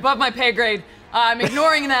 All right, above my pay grade. I'm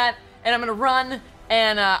ignoring that, and I'm gonna run,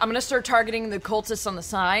 and I'm gonna start targeting the cultists on the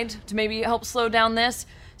side to maybe help slow down this.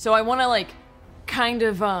 So I want to like, kind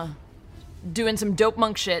of doing some dope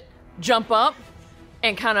monk shit, jump up,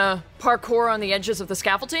 and kind of parkour on the edges of the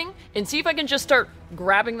scaffolding, and see if I can just start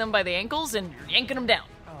grabbing them by the ankles and yanking them down.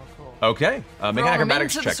 Okay. Make an Throw 'em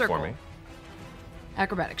acrobatics into the check for circle. me.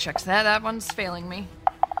 Acrobatics checks. That one's failing me.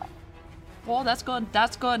 Oh, that's good.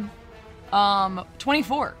 That's good.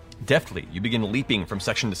 24. Deftly, you begin leaping from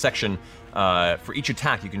section to section. For each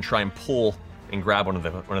attack, you can try and pull and grab one of the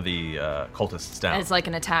cultists down. And it's like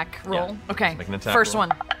an attack roll. Yeah, Okay. like an attack First roll.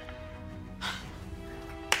 one.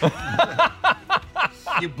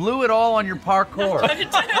 You blew it all on your parkour.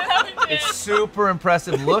 It's super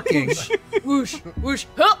impressive looking. Whoosh, whoosh,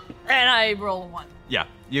 huh, and I roll a 1. Yeah,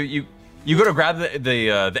 you go to grab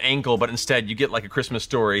the ankle, but instead you get like a Christmas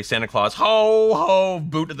Story, Santa Claus, ho ho,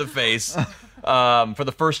 boot to the face. For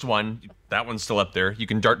the first one, that one's still up there. You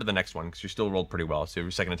can dart to the next one because you still rolled pretty well. So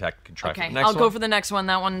your second attack you can try for Okay, the next I'll one. go for the next one.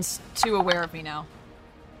 That one's too aware of me now.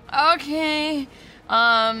 Okay.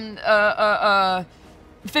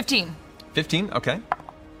 15. 15. Okay.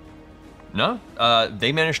 No,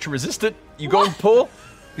 they managed to resist it. You go and pull.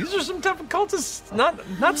 These are some tough cultists.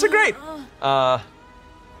 Not so great.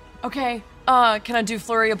 Okay. Can I do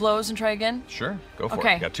flurry of blows and try again? Sure, go for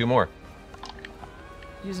Okay. it. You got 2 more.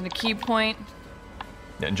 Using a key point.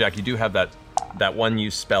 Yeah, and Jack, you do have that one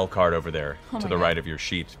use spell card over there Oh to my the God. right of your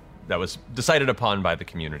sheet. That was decided upon by the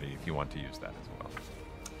community. If you want to use that as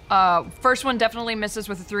well. First one definitely misses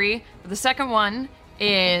with a 3, but the second one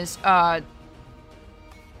is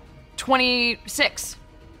 26.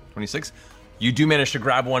 26. You do manage to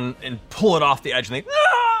grab one and pull it off the edge, and they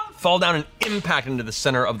fall down and impact into the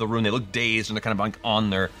center of the rune. They look dazed, and they're kind of like on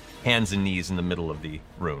their hands and knees in the middle of the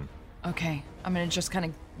rune. Okay, I'm gonna just kind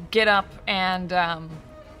of get up and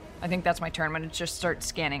I think that's my turn. I'm going to just start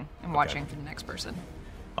scanning and watching for the next person.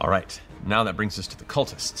 All right, now that brings us to the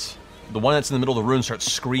cultists. The one that's in the middle of the room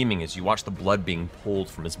starts screaming as you watch the blood being pulled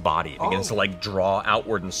from his body. It begins to like draw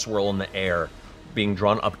outward and swirl in the air, being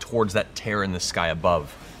drawn up towards that tear in the sky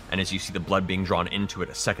above. And as you see the blood being drawn into it,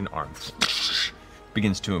 a second arm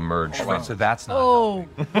begins to emerge. Wait, so that's not. Oh,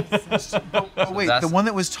 Wait, that's- the one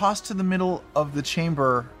that was tossed to the middle of the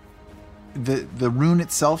chamber, the rune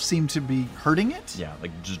itself seemed to be hurting it? Yeah,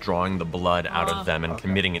 like just drawing the blood out of them and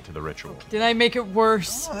committing it to the ritual. Did I make it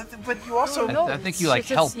worse? But you also... I think you like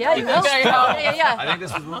helped. yeah, you will. Yeah. I think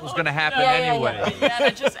this was what was going to happen Yeah, anyway. Yeah,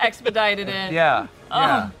 that just expedited it. Yeah.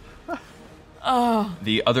 Yeah.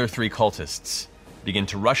 The other three cultists begin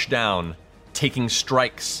to rush down, taking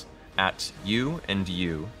strikes at you, and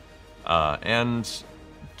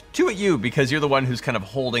two at you because you're the one who's kind of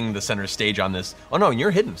holding the center stage on this. Oh no, and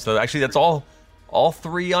you're hidden. So actually, that's all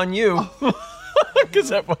three on you,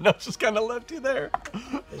 because everyone else just kind of left you there.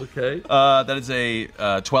 Okay. That is a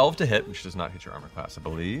 12 to hit, which does not hit your armor class, I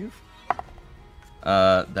believe.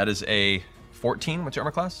 That is a 14. What's your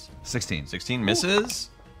armor class? 16. 16 misses.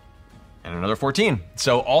 And another 14.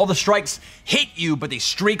 So all the strikes hit you, but they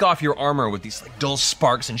streak off your armor with these like dull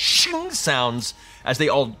sparks and shing sounds as they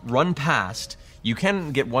all run past. You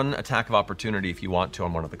can get one attack of opportunity if you want to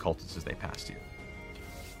on one of the cultists as they pass you.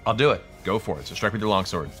 I'll do it. Go for it. So strike with your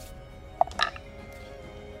longsword.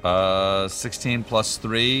 16 plus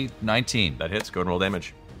 3, 19. That hits. Go and roll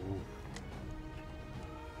damage.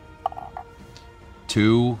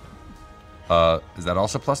 2. Is that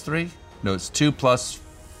also plus 3? No, it's 2 plus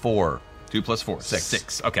 4. 2 plus 4.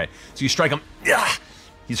 6. Okay. So you strike him. Yeah!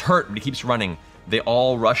 He's hurt, but he keeps running. They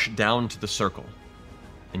all rush down to the circle.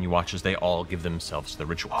 And you watch as they all give themselves to the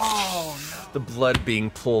ritual. Oh, no. The blood being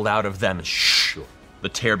pulled out of them. Shh. The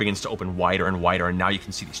tear begins to open wider and wider, and now you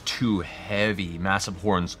can see these two heavy, massive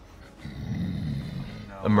horns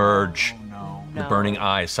emerge. The burning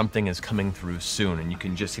eyes. Something is coming through soon, and you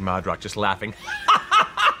can just see Madrak just laughing.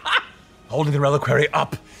 Holding the reliquary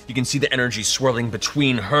up. You can see the energy swirling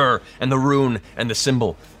between her and the rune and the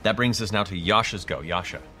symbol. That brings us now to Yasha's go.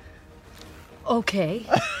 Yasha. Okay.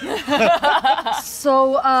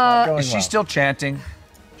 So, Is she still chanting?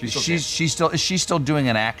 Is she still doing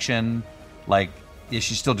an action? Like, is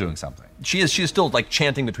she still doing something? She is still like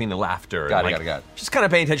chanting between the laughter. Got and, it. She's kind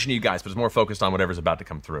of paying attention to you guys, but is more focused on whatever's about to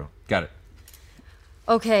come through. Got it.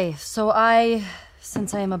 okay, so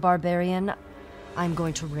since I am a barbarian, I'm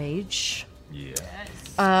going to rage. Yeah.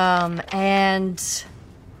 And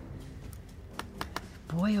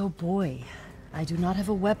boy, oh boy, I do not have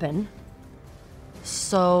a weapon.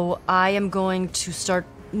 So I am going to start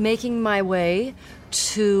making my way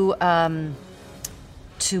to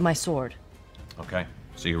my sword. Okay.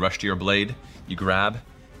 So you rush to your blade, you grab,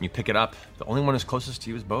 and you pick it up. The only one who's closest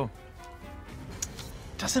to you is Bo.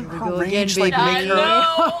 Doesn't we her go rage again, like baby. make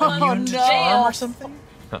her immune to charm or something?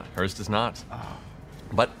 Hers does not.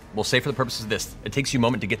 But we'll say for the purposes of this, it takes you a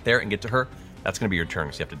moment to get there and get to her. That's going to be your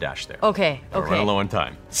turn, so you have to dash there. Okay, We're running low on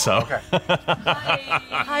time. So,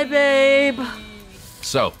 Hi, babe.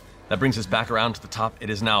 So that brings us back around to the top.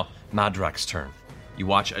 It is now Madrak's turn. You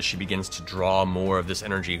watch as she begins to draw more of this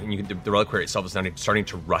energy, and the reliquary itself is now starting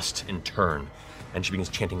to rust and turn. And she begins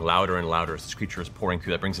chanting louder and louder as this creature is pouring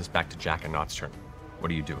through. That brings us back to Jack and Nott's turn. What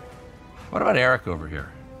are you doing? What about Eric over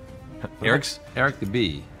here? Eric's Eric the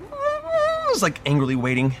bee. is like angrily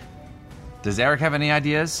waiting. Does Eric have any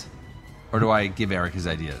ideas? Or do I give Eric his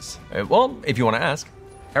ideas? Well, if you want to ask.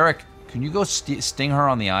 Eric, can you go sting her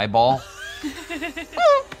on the eyeball?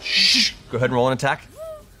 Shh. Go ahead and roll an attack.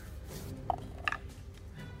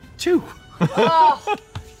 2.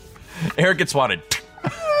 Eric gets swatted.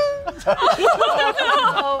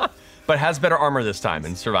 But has better armor this time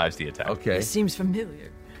and survives the attack. Okay. Seems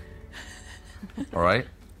familiar. All right.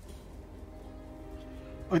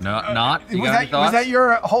 Not. You Was got any that, was thoughts? that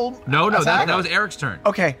your whole No, attack? that was Eric's turn.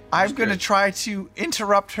 Okay, I'm going to good. try to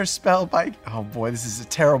interrupt her spell by... Oh boy, this is a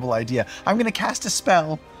terrible idea. I'm going to cast a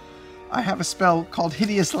spell. I have a spell called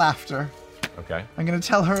Hideous Laughter. Okay. I'm going to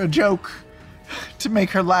tell her a joke to make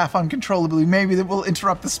her laugh uncontrollably. Maybe that will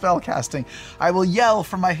interrupt the spell casting. I will yell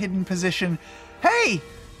from my hidden position, "Hey,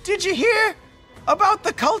 did you hear about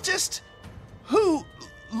the cultist who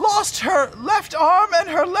lost her left arm and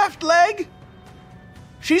her left leg?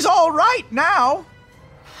 She's all right now."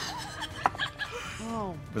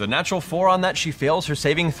 With a natural 4 on that, she fails her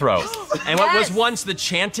saving throw. And what was once the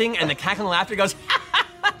chanting and the cackling laughter goes,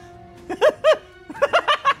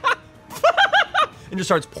 and just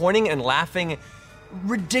starts pointing and laughing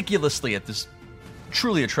ridiculously at this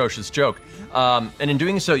truly atrocious joke. And in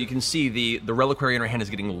doing so, you can see the reliquary in her hand is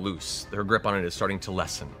getting loose. Her grip on it is starting to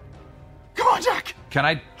lessen. on, Jack! Can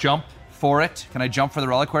I jump for it? Can I jump for the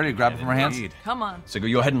reliquary to grab it from her hands? Indeed. Come on. So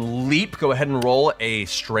go ahead and leap. Go ahead and roll a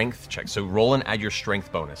strength check. So roll and add your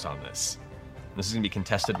strength bonus on this. This is going to be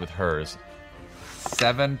contested with hers.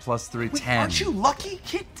 7 plus 3, 10. Aren't you lucky?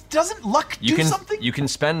 Doesn't luck do something? You can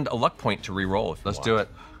spend a luck point to re-roll if you Let's want. do it.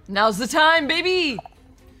 Now's the time, baby.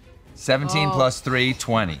 17 plus 3,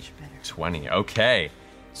 20. 20. Okay.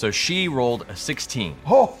 So she rolled a 16.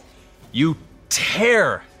 Oh! You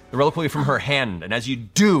tear the reliquary from her hand, and as you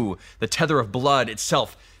do, the tether of blood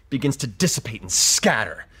itself begins to dissipate and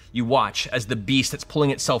scatter. You watch as the beast that's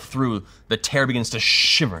pulling itself through, the tear begins to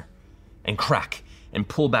shimmer and crack and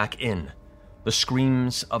pull back in. The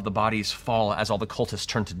screams of the bodies fall as all the cultists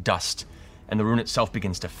turn to dust, and the rune itself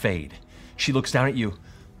begins to fade. She looks down at you.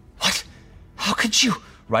 What? How could you?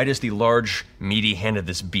 Right as the large, meaty hand of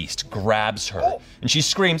this beast grabs her, and she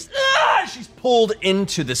screams, ah! She's pulled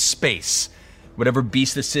into the space. Whatever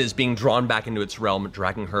beast this is being drawn back into its realm,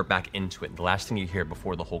 dragging her back into it. The last thing you hear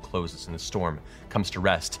before the hole closes and the storm comes to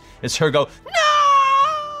rest is her go, no!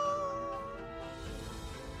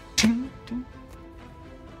 Ting, ting.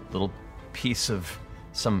 Little piece of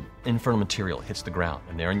some infernal material hits the ground,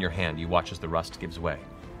 and there in your hand, you watch as the rust gives way,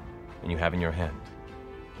 and you have in your hand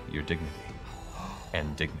your dignity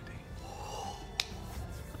and dignity.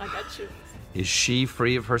 I got you. Is she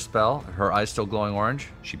free of her spell? Her eyes still glowing orange?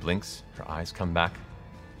 She blinks, her eyes come back.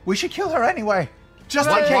 We should kill her anyway. Just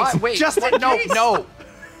in case. Why? Wait, Just in no, case. no.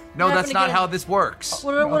 No, What that's happened not again? how this works.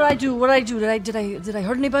 What did I do? What did I do? Did I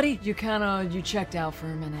hurt anybody? You checked out for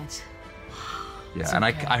a minute. Yeah, and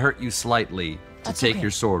I hurt you slightly to That's take okay.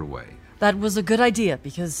 your sword away. That was a good idea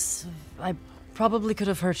because I probably could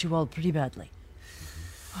have hurt you all pretty badly.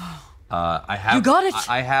 I have. You got it!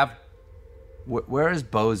 I have. Where is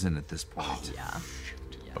Bosun at this point?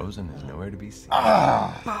 Bosun is nowhere to be seen.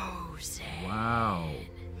 Wow.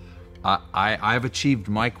 I've achieved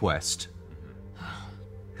my quest.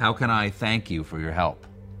 How can I thank you for your help?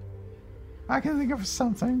 I can think of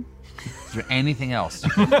something. Is there anything else?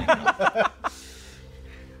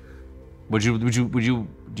 Do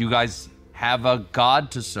you guys have a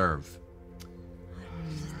god to serve?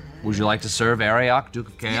 Would you like to serve Ariok, Duke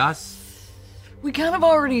of Chaos? We kind of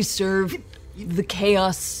already serve the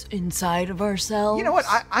chaos inside of ourselves. You know what?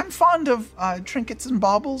 I'm fond of trinkets and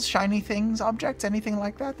baubles, shiny things, objects, anything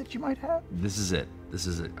like that you might have. This is it. This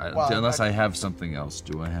is it. Well, Unless I have something else.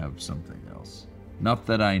 Do I have something else? Not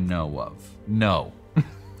that I know of. No.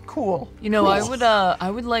 Cool. You know, Cool. I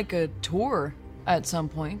would like a tour at some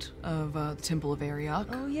point of the Temple of Ariok.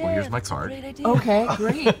 Oh yeah. Well, here's my that's card. A great idea. Okay,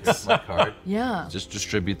 great. My card. Yeah. Just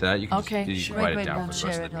distribute that. You can Okay, just, you sure. can write Write it down down, for the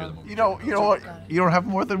rest share of the it year. on. You know what? You don't have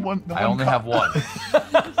more than one. I only have one.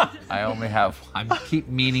 I only have. I keep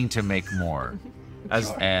meaning to make more.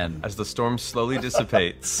 As the storm slowly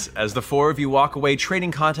dissipates, as the four of you walk away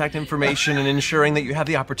trading contact information and ensuring that you have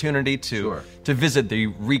the opportunity to visit the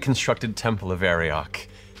reconstructed Temple of Ariok,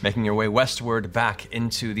 making your way westward back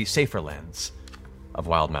into the safer lands of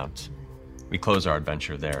Wildmount. We close our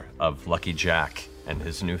adventure there of Lucky Jack and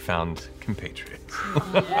his newfound compatriot.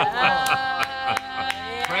 Praise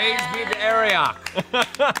be to Ariok.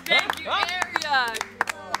 Thank you, Ariok.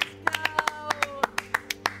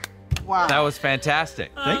 Wow. That was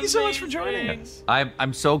fantastic. Thank you so much for joining us.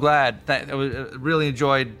 I'm so glad. I really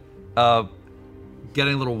enjoyed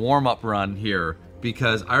getting a little warm-up run here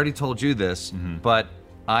because I already told you this, but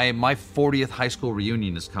my 40th high school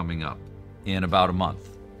reunion is coming up in about a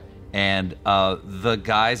month. And the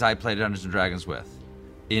guys I played Dungeons & Dragons with,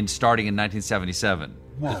 starting in 1977,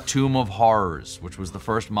 the Tomb of Horrors, which was the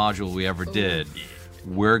first module we ever did,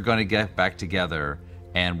 we're going to get back together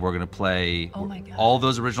and we're going to play. Oh my God. All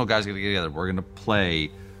those original guys get together. We're going to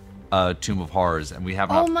play Tomb of Horrors, and we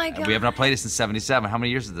have Oh not. my God. We have not played it since '77. How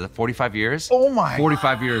many years is it? 45 years. Oh my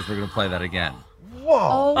 45 years. We're going to play that again. Whoa.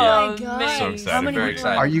 Oh my god. So excited, How many very people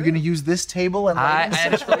excited. Are you going to use this table and I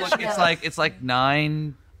had to look. It's like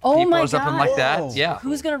 9 Oh people my or something God. like Whoa. that. Yeah.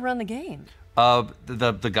 Who's gonna run the game?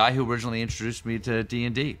 The guy who originally introduced me to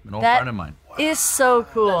D&D, an old That friend of mine. is so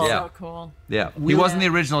cool. Yeah. So cool. Yeah, he wasn't the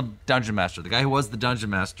original dungeon master. The guy who was the dungeon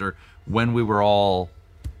master when we were all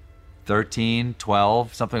 13,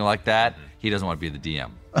 12, something like that. He doesn't want to be the DM,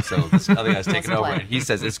 so this other guy's taking over. And he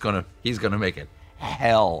says he's gonna make it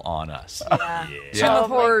hell on us. Tomb of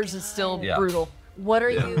Horrors is still Yeah. brutal. What are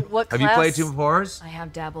you? What Have class? you played Tomb of Horrors? I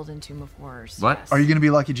have dabbled in Tomb of Horrors. What? yes. Are you going to be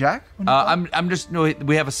Lucky Jack? I'm just no.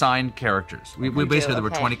 We have assigned characters. We basically there were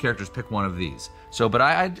okay. 20 characters. Pick one of these. So, but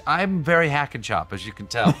I'm very hack and chop, as you can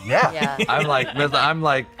tell. Yeah. Yeah. I'm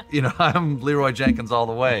like I'm Leroy Jenkins all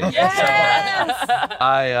the way. Yes!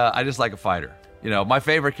 I just like a fighter. My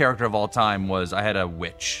favorite character of all time was I had a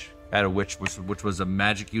witch had a witch, which was a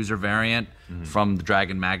magic user variant from the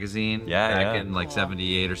Dragon magazine back in like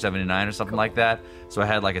 78 or 79 or something like that. So I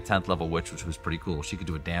had like a 10th level witch, which was pretty cool. She could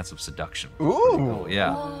do a dance of seduction. Ooh. Cool.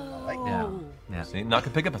 Yeah. Yeah. See, Knock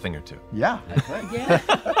could pick up a thing or two. Yeah.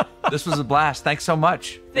 This was a blast. Thanks so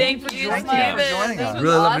much. Thank you, Thank you Steven. for joining This us. was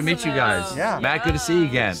Really love to awesome, meet you guys. Yeah. Matt, good to see you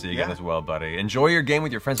again. See you again as well, buddy. Enjoy your game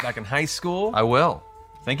with your friends back in high school. I will.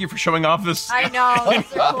 Thank you for showing off this. I know. I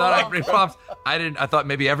thought I'd bring props. I thought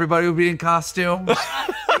maybe everybody would be in costume.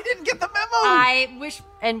 I didn't get the memo. I wish,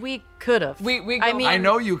 and we could have. I mean, I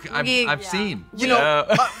know you. I've seen. You know,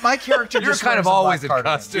 my character You're just kind of wears a always in black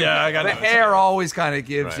cardigan. costume. Yeah, I got the no hair escape. always kind of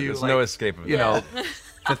gives Right, you. there's like, no escape of it. You know,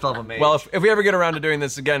 5th level mage. Well, if we ever get around to doing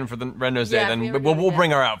this again for the Red Nose Day, Yeah, if then we ever do we'll it again.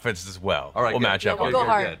 bring our outfits as well. all right, we'll good. match up. we'll on go you.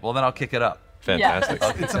 hard. Good. Well, then I'll kick it up. Fantastic.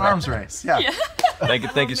 It's an arms race. Yeah.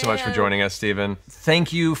 Thank you so much for joining us, Stephen.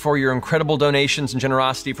 Thank you for your incredible donations and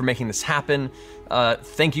generosity for making this happen.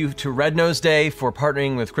 Thank you to Red Nose Day for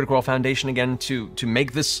partnering with Critical Role Foundation again to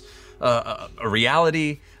make this a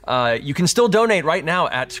reality. You can still donate right now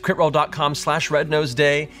at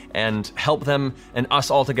critroll.com/rednoseday and help them and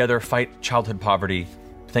us all together fight childhood poverty.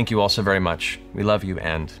 Thank you all so very much. We love you,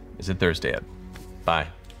 and is it Thursday yet? Bye.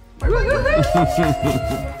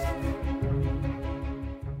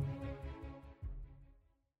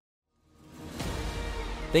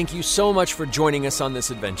 Thank you so much for joining us on this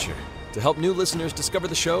adventure. To help new listeners discover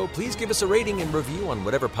the show, please give us a rating and review on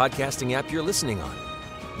whatever podcasting app you're listening on.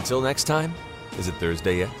 Until next time, is it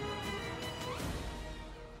Thursday yet?